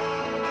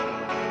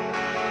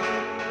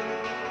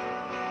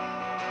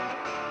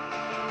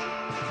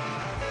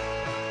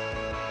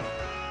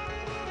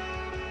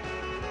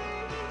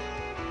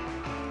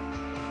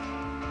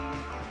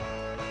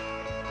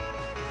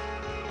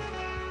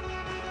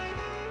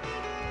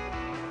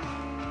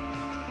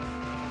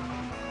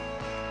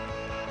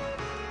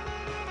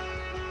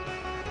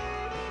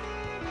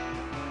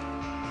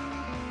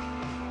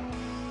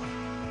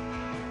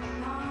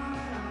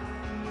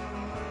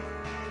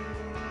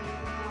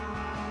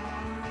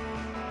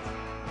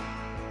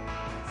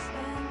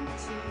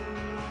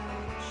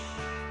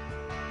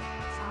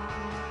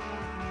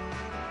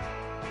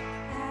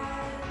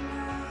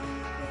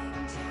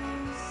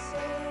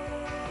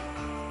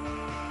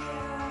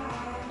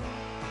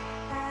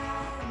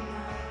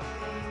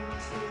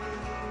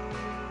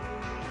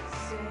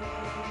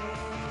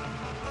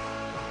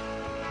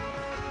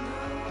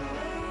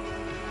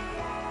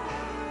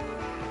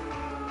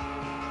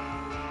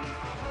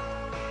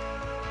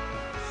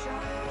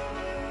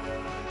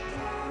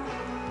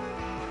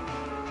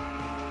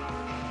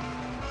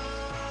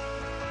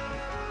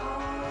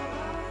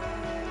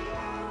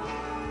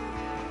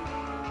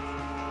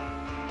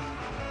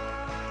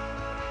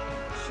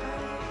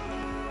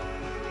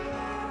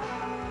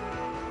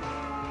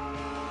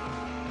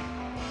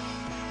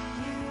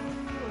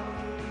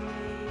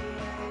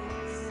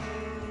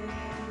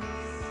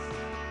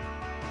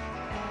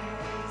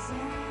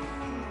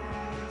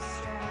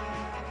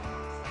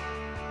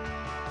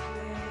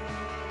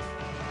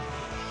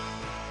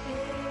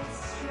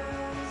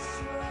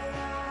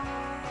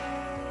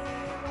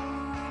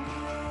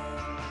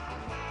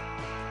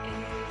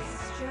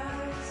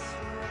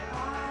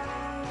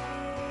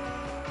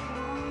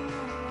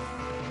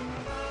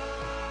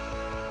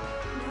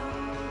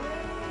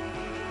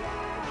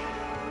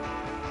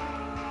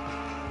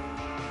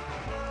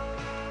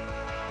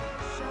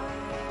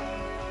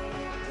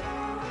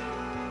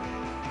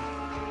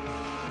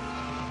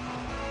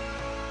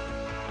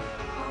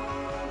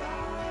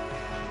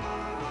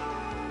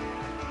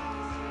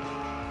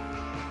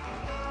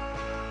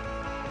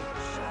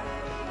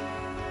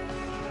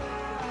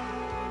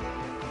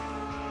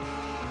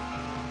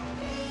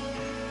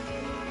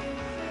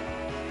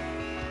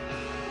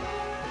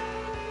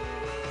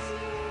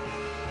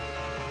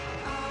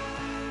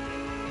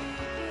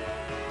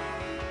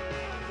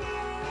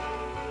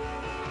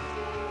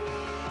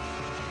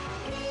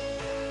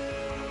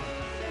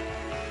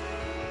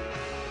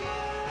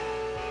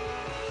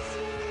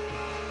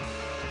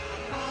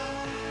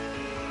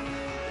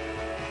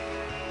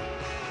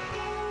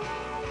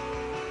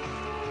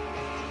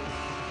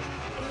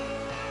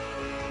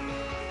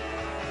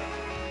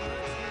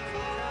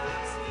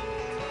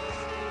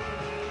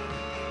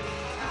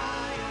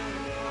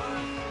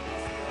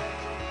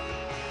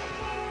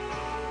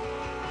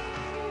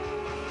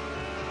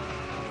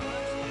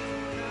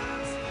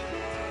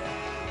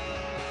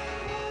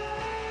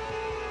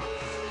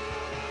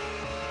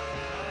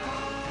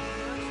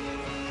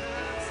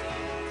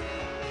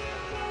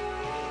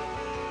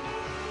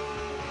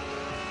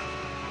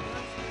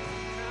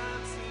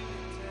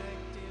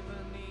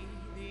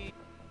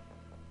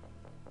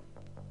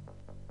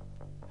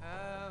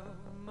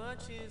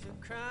 Is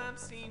a crime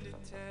scene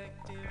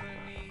detective.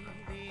 I need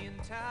the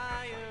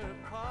entire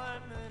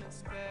apartment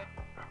inspect.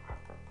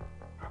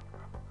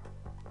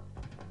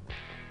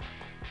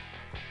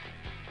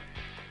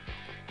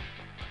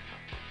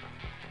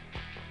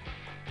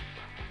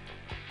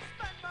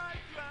 Spend my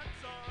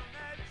grants on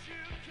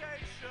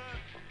education.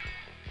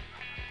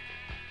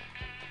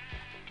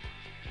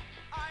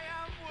 I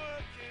am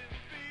working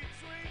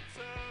between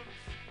terms.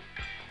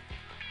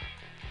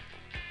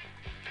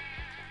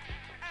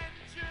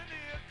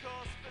 Engineer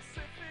course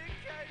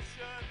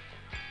specification.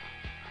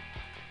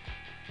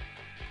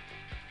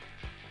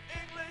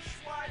 English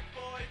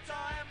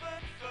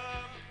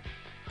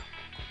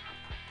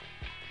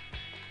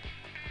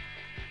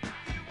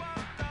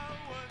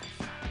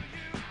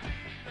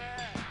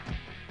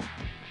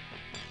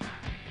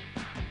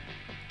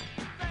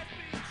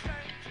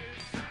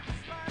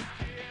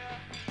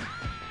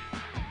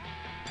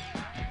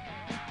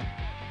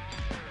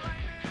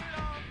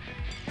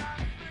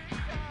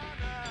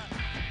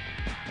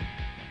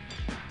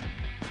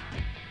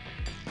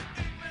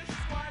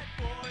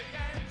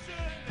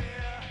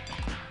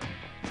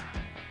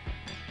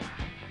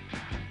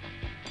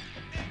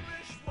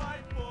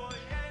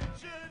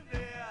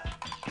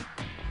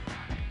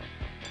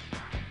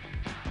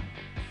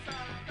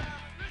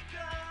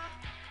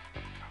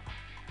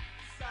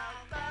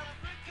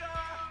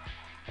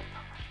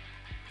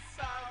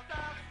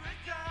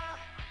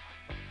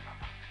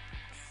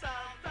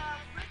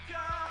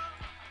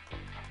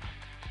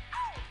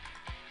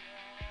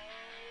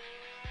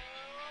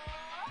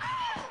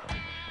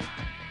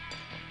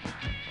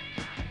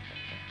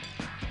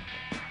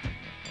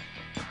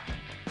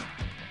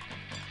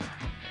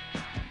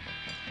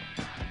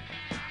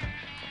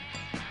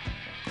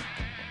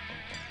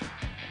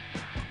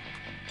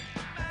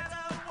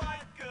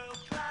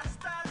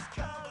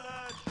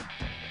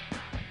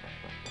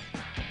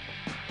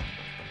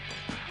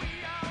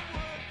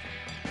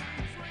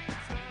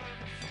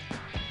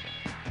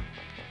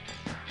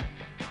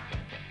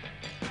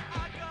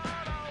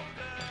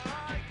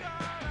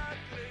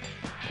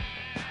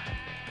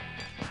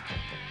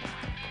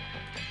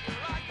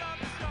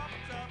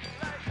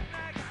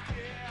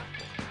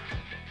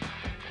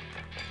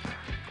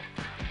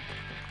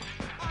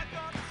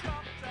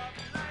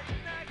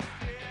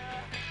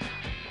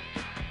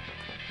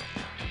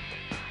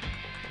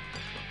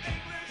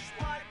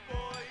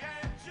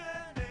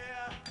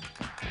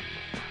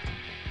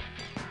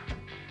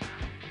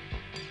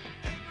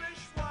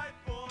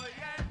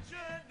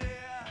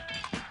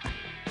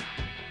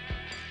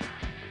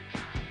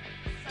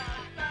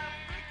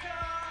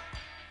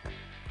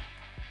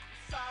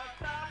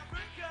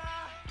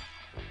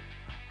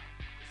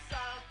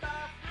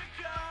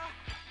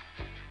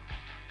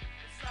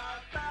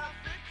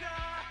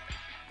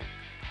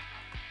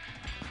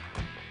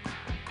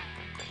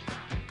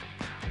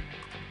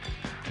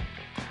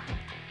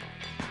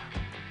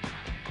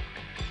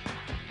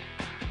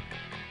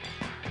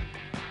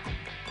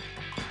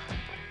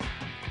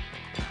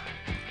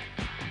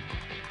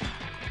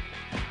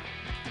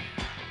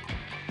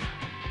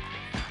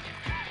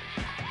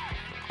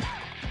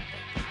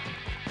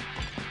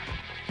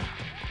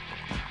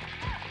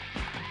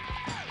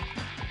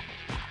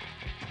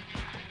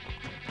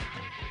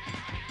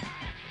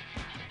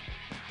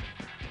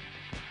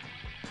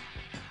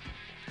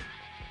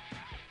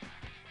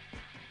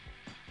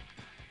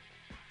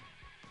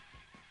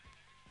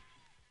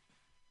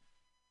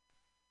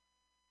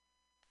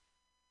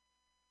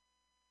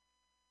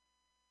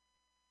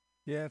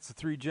Yeah, it's the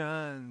Three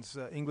Johns,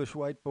 English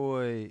white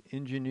boy,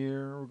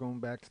 engineer. We're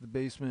going back to the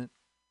basement.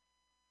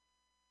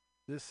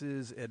 This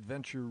is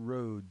Adventure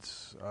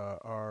Roads,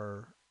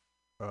 R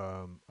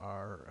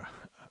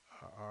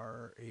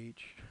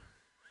H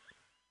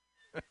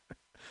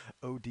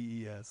O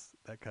D E S,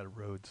 that kind of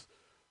roads.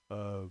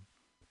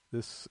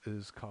 This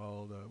is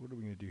called, what are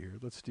we going to do here?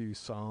 Let's do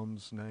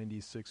Psalms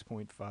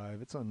 96.5.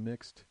 It's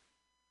unmixed.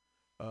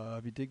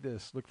 If you dig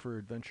this, look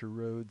for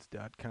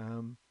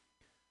adventureroads.com.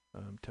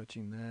 I'm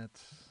touching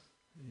that,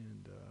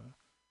 and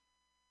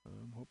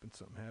I'm hoping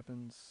something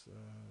happens.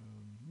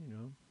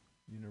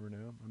 You never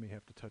know. I may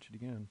have to touch it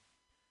again.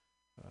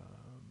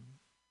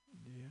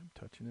 Yeah, I'm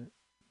touching it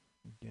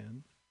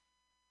again.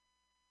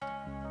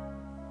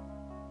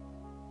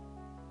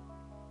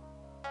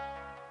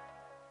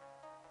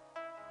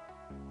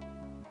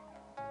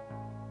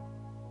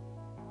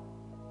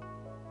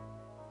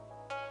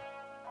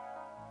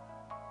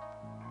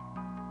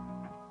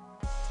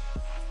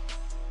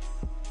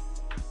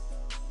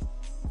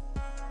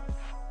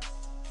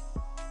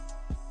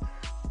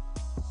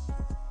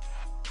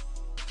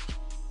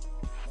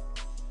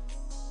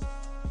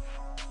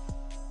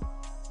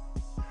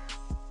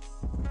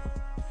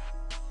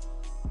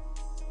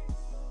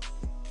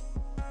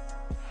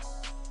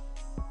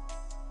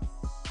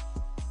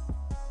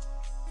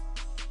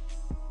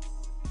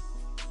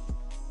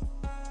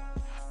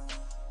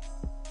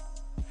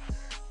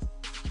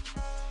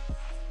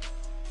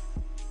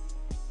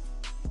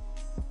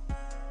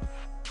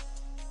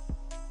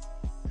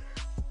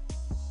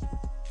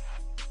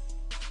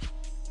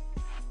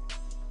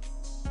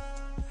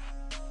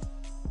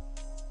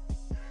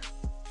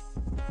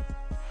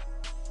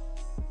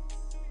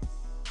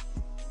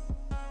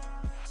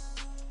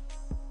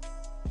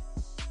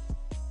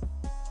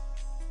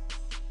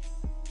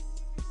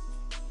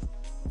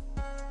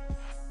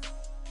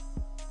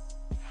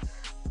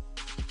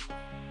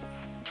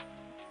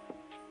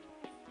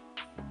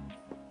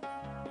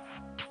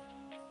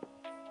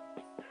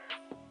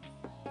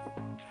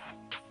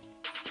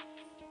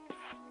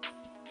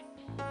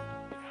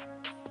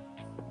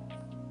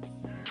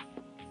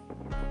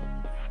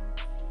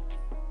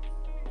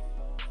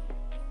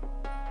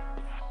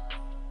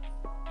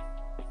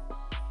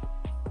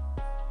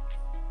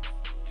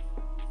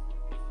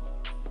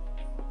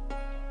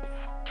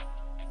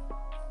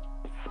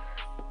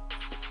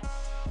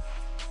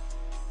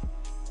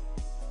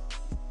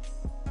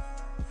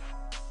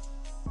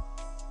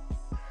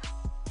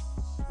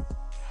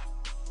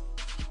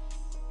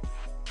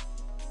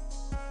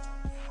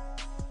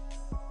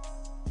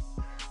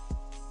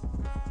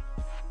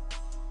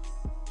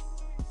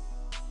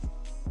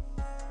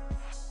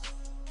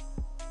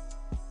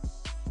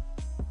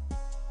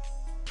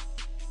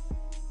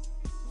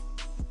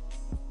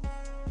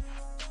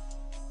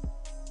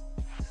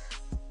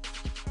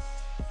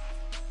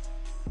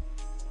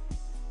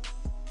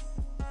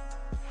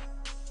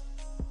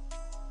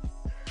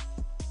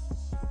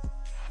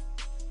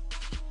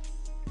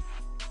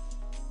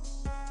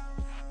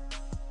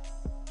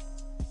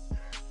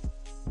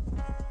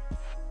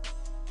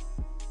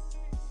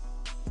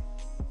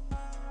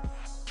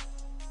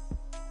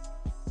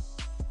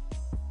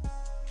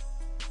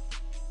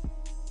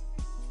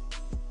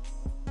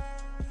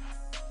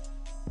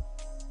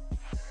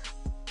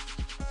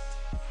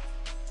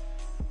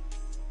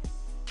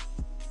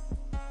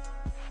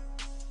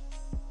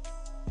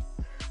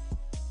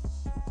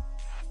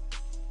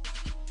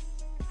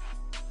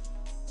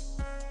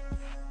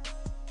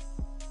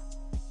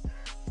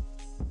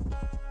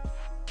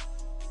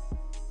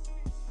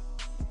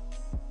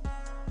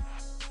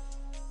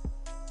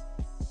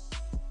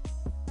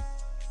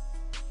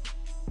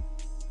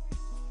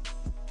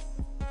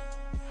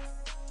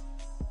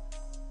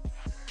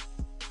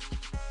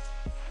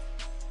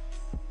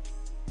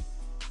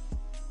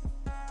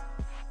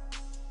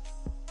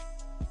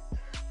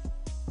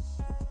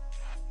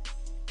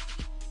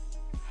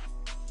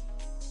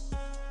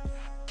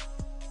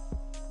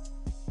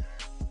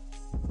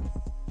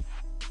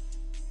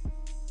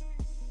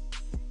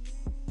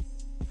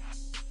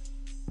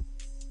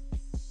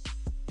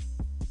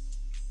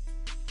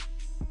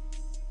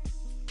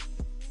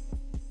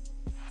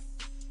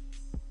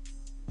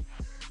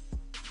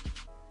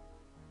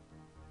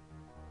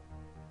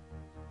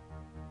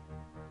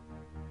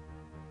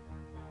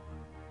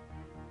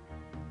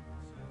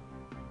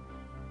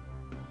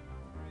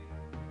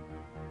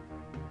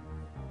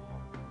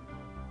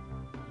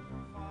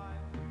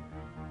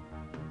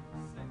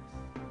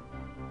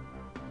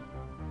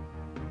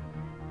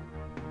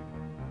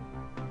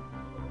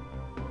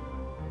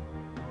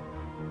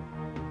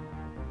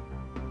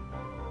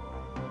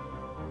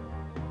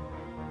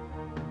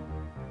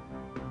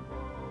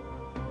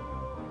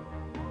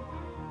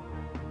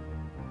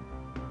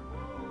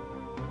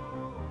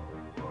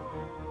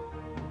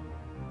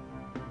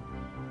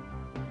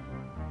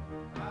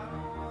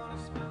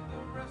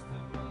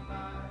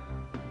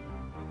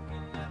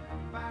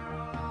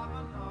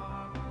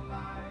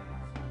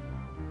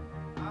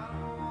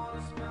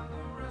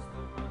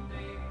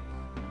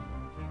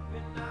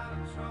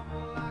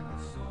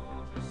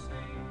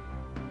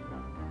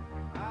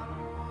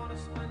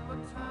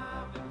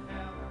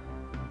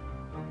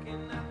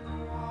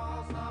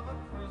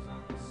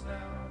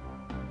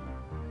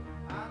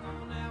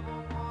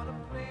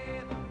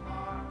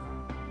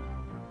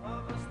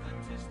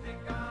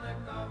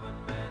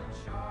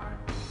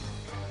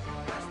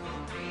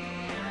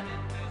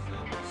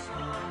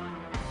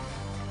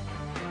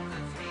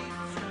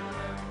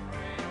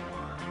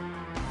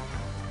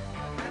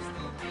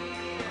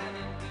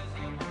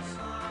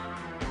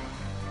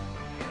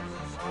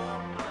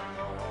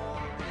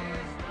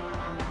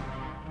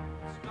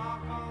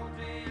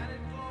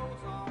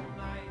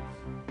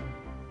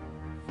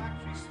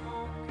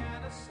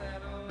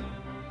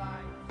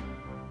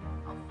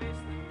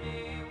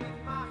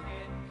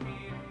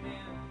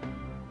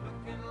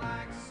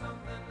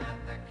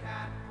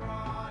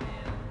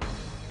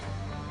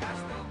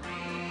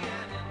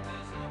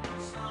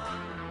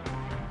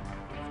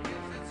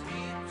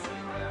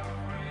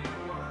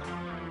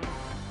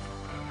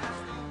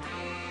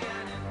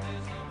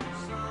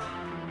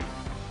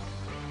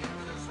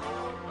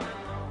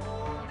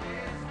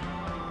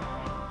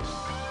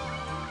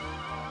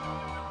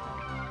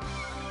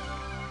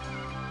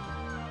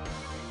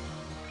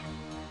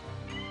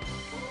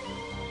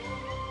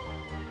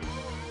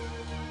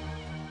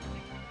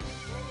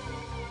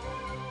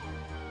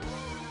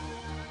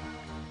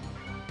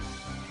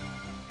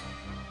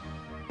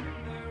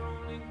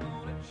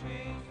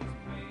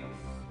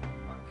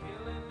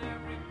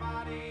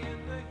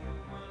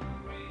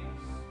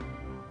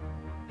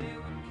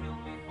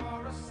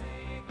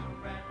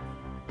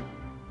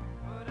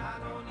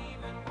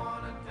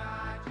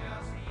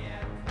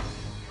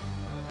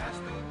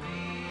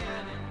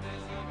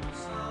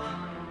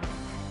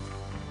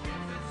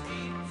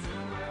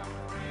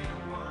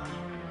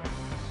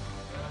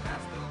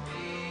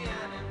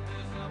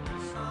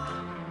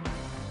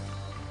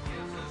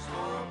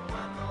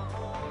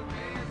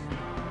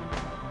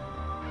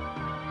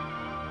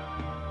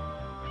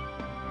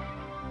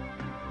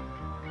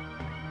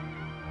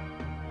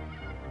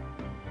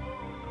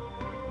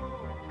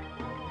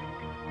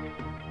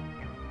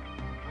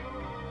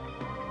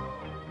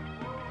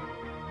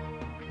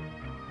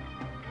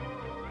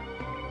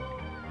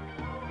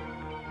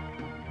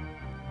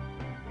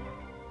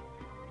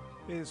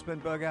 Hey, this has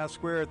been Bughouse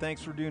Square.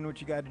 Thanks for doing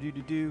what you got to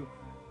do.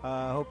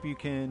 Hope you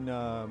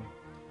can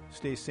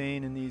stay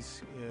sane in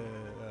these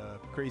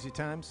crazy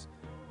times.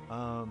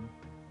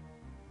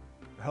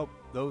 Help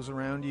those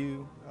around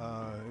you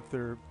if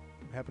they're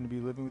happen to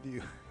be living with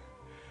you.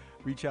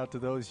 Reach out to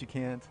those you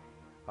can't.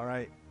 All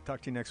right.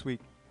 Talk to you next week.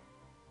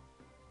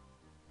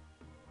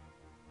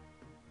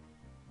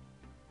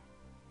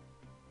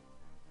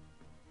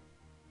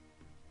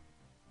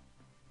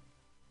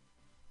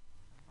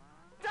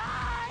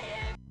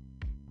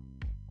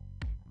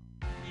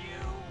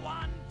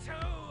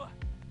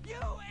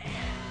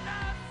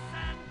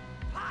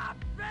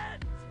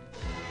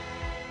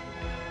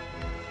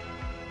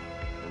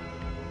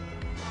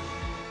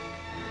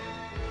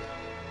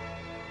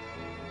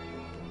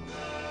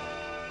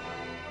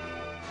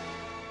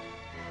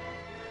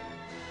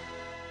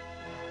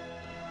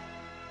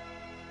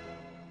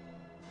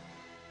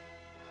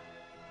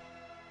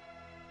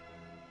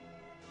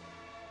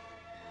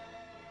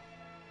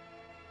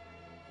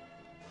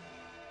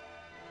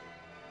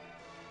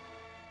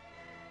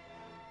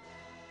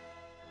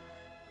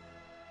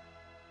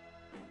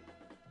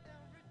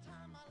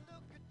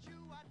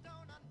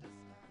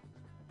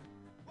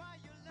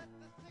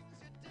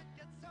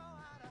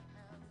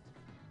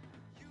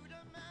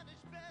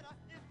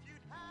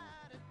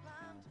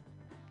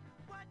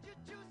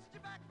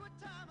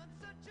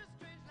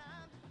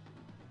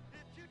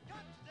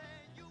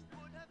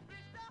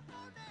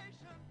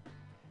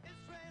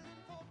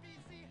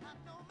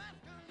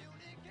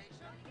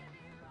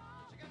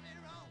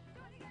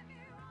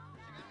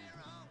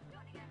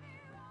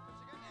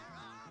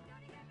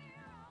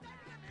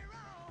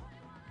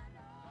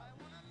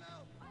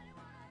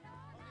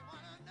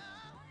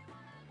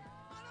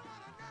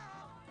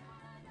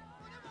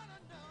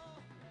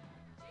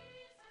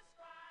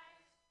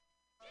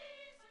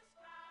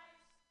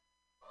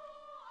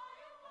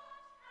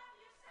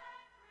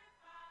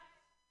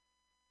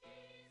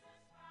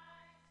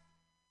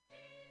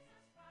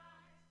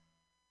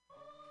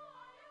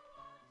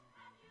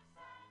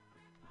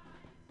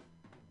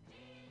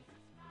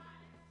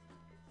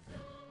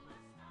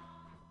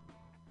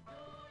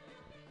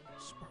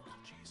 Sparkle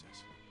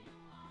Jesus.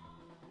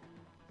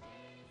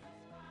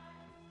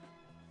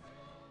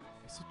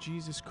 It's a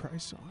Jesus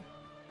Christ song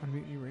on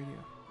Mutiny Radio.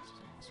 This is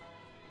awesome.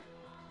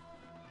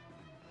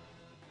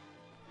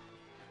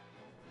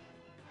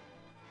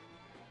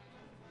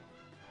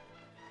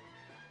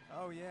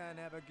 Oh, yeah, and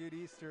have a good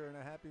Easter and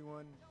a happy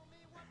one.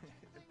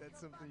 If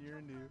that's something you're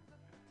into.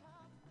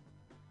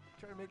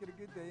 Try to make it a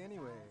good day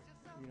anyway,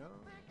 you know?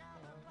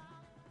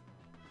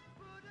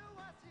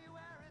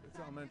 It's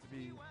all meant to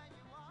be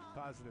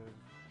positive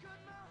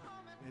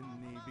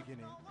in the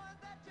beginning.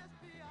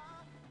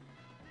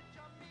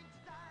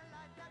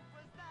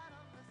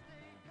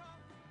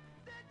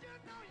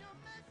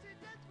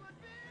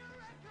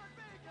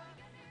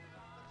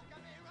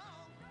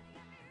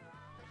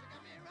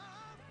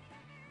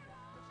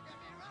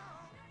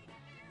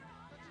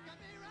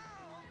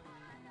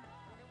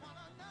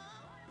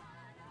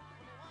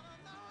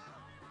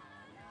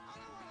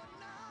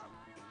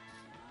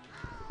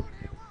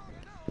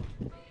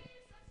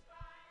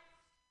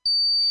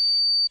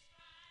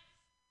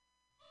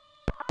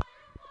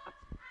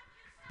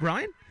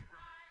 Brian?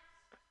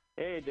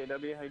 Hey,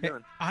 JW, how you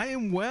doing? I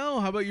am well.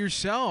 How about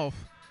yourself?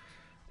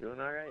 Doing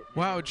all right.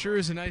 Wow, it sure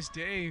is a nice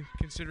day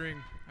considering,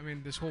 I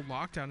mean, this whole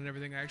lockdown and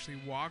everything. I actually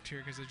walked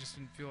here because I just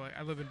didn't feel like,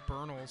 I live in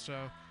Bernal,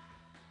 so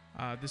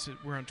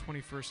we're on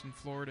 21st in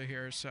Florida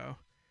here, so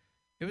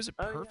it was a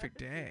perfect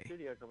day.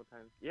 Studio a couple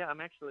times. Yeah,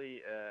 I'm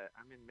actually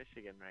I'm in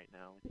Michigan right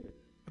now.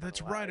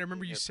 That's right. I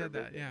remember you said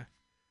that. Yeah.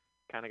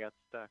 Kind of got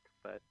stuck,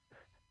 but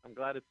I'm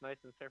glad it's nice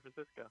in San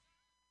Francisco.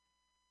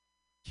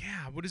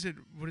 Yeah. What is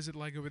it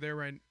like over there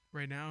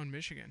right now in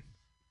Michigan?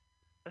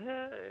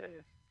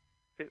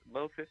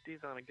 Low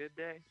 50s on a good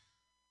day.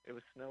 It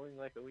was snowing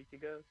like a week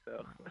ago,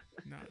 so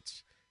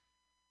nuts.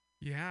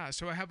 Yeah,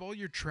 so I have all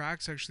your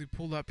tracks actually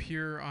pulled up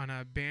here on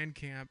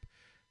Bandcamp,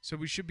 so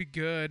we should be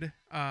good.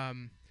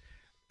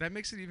 That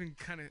makes it even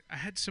kind of. I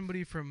had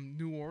somebody from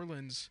New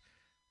Orleans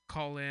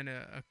call in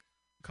a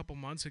couple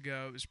months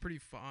ago. It was pretty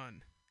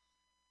fun.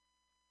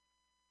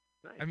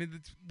 Nice. I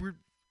mean,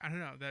 I don't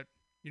know that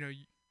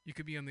you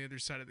could be on the other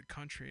side of the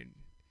country and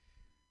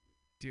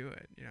do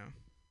it. Yeah.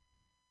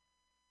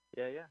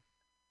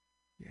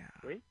 Yeah.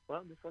 Sweet.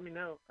 Well, just let me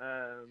know.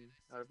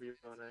 However you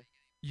want to.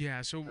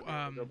 Yeah. So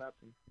go about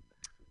them.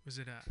 Was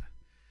it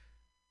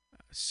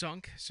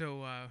Sunk?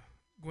 So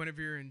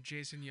Guinevere and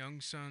Jason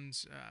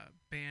Youngson's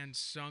band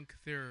Sunk,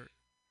 their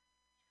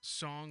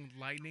song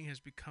 "Lightning" has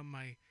become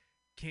my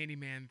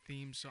Candyman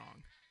theme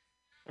song.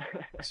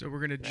 So we're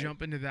gonna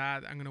jump into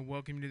that. I'm gonna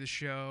welcome you to the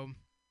show.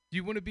 Do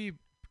you want to be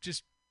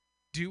just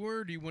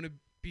Doer? Do you want to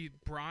be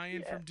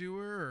Brian from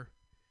Doer? Or?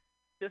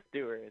 Just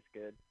Doer is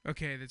good.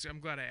 Okay, I'm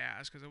glad I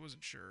asked because I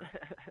wasn't sure.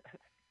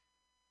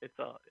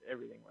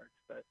 Everything works,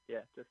 but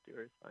yeah, just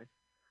Doer is fine.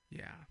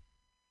 Yeah.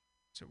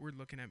 So we're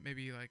looking at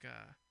maybe like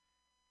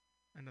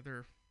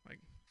another like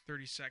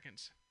 30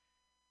 seconds,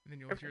 and then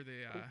you'll hear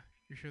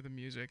the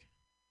music,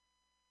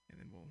 and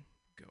then we'll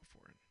Go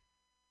for it.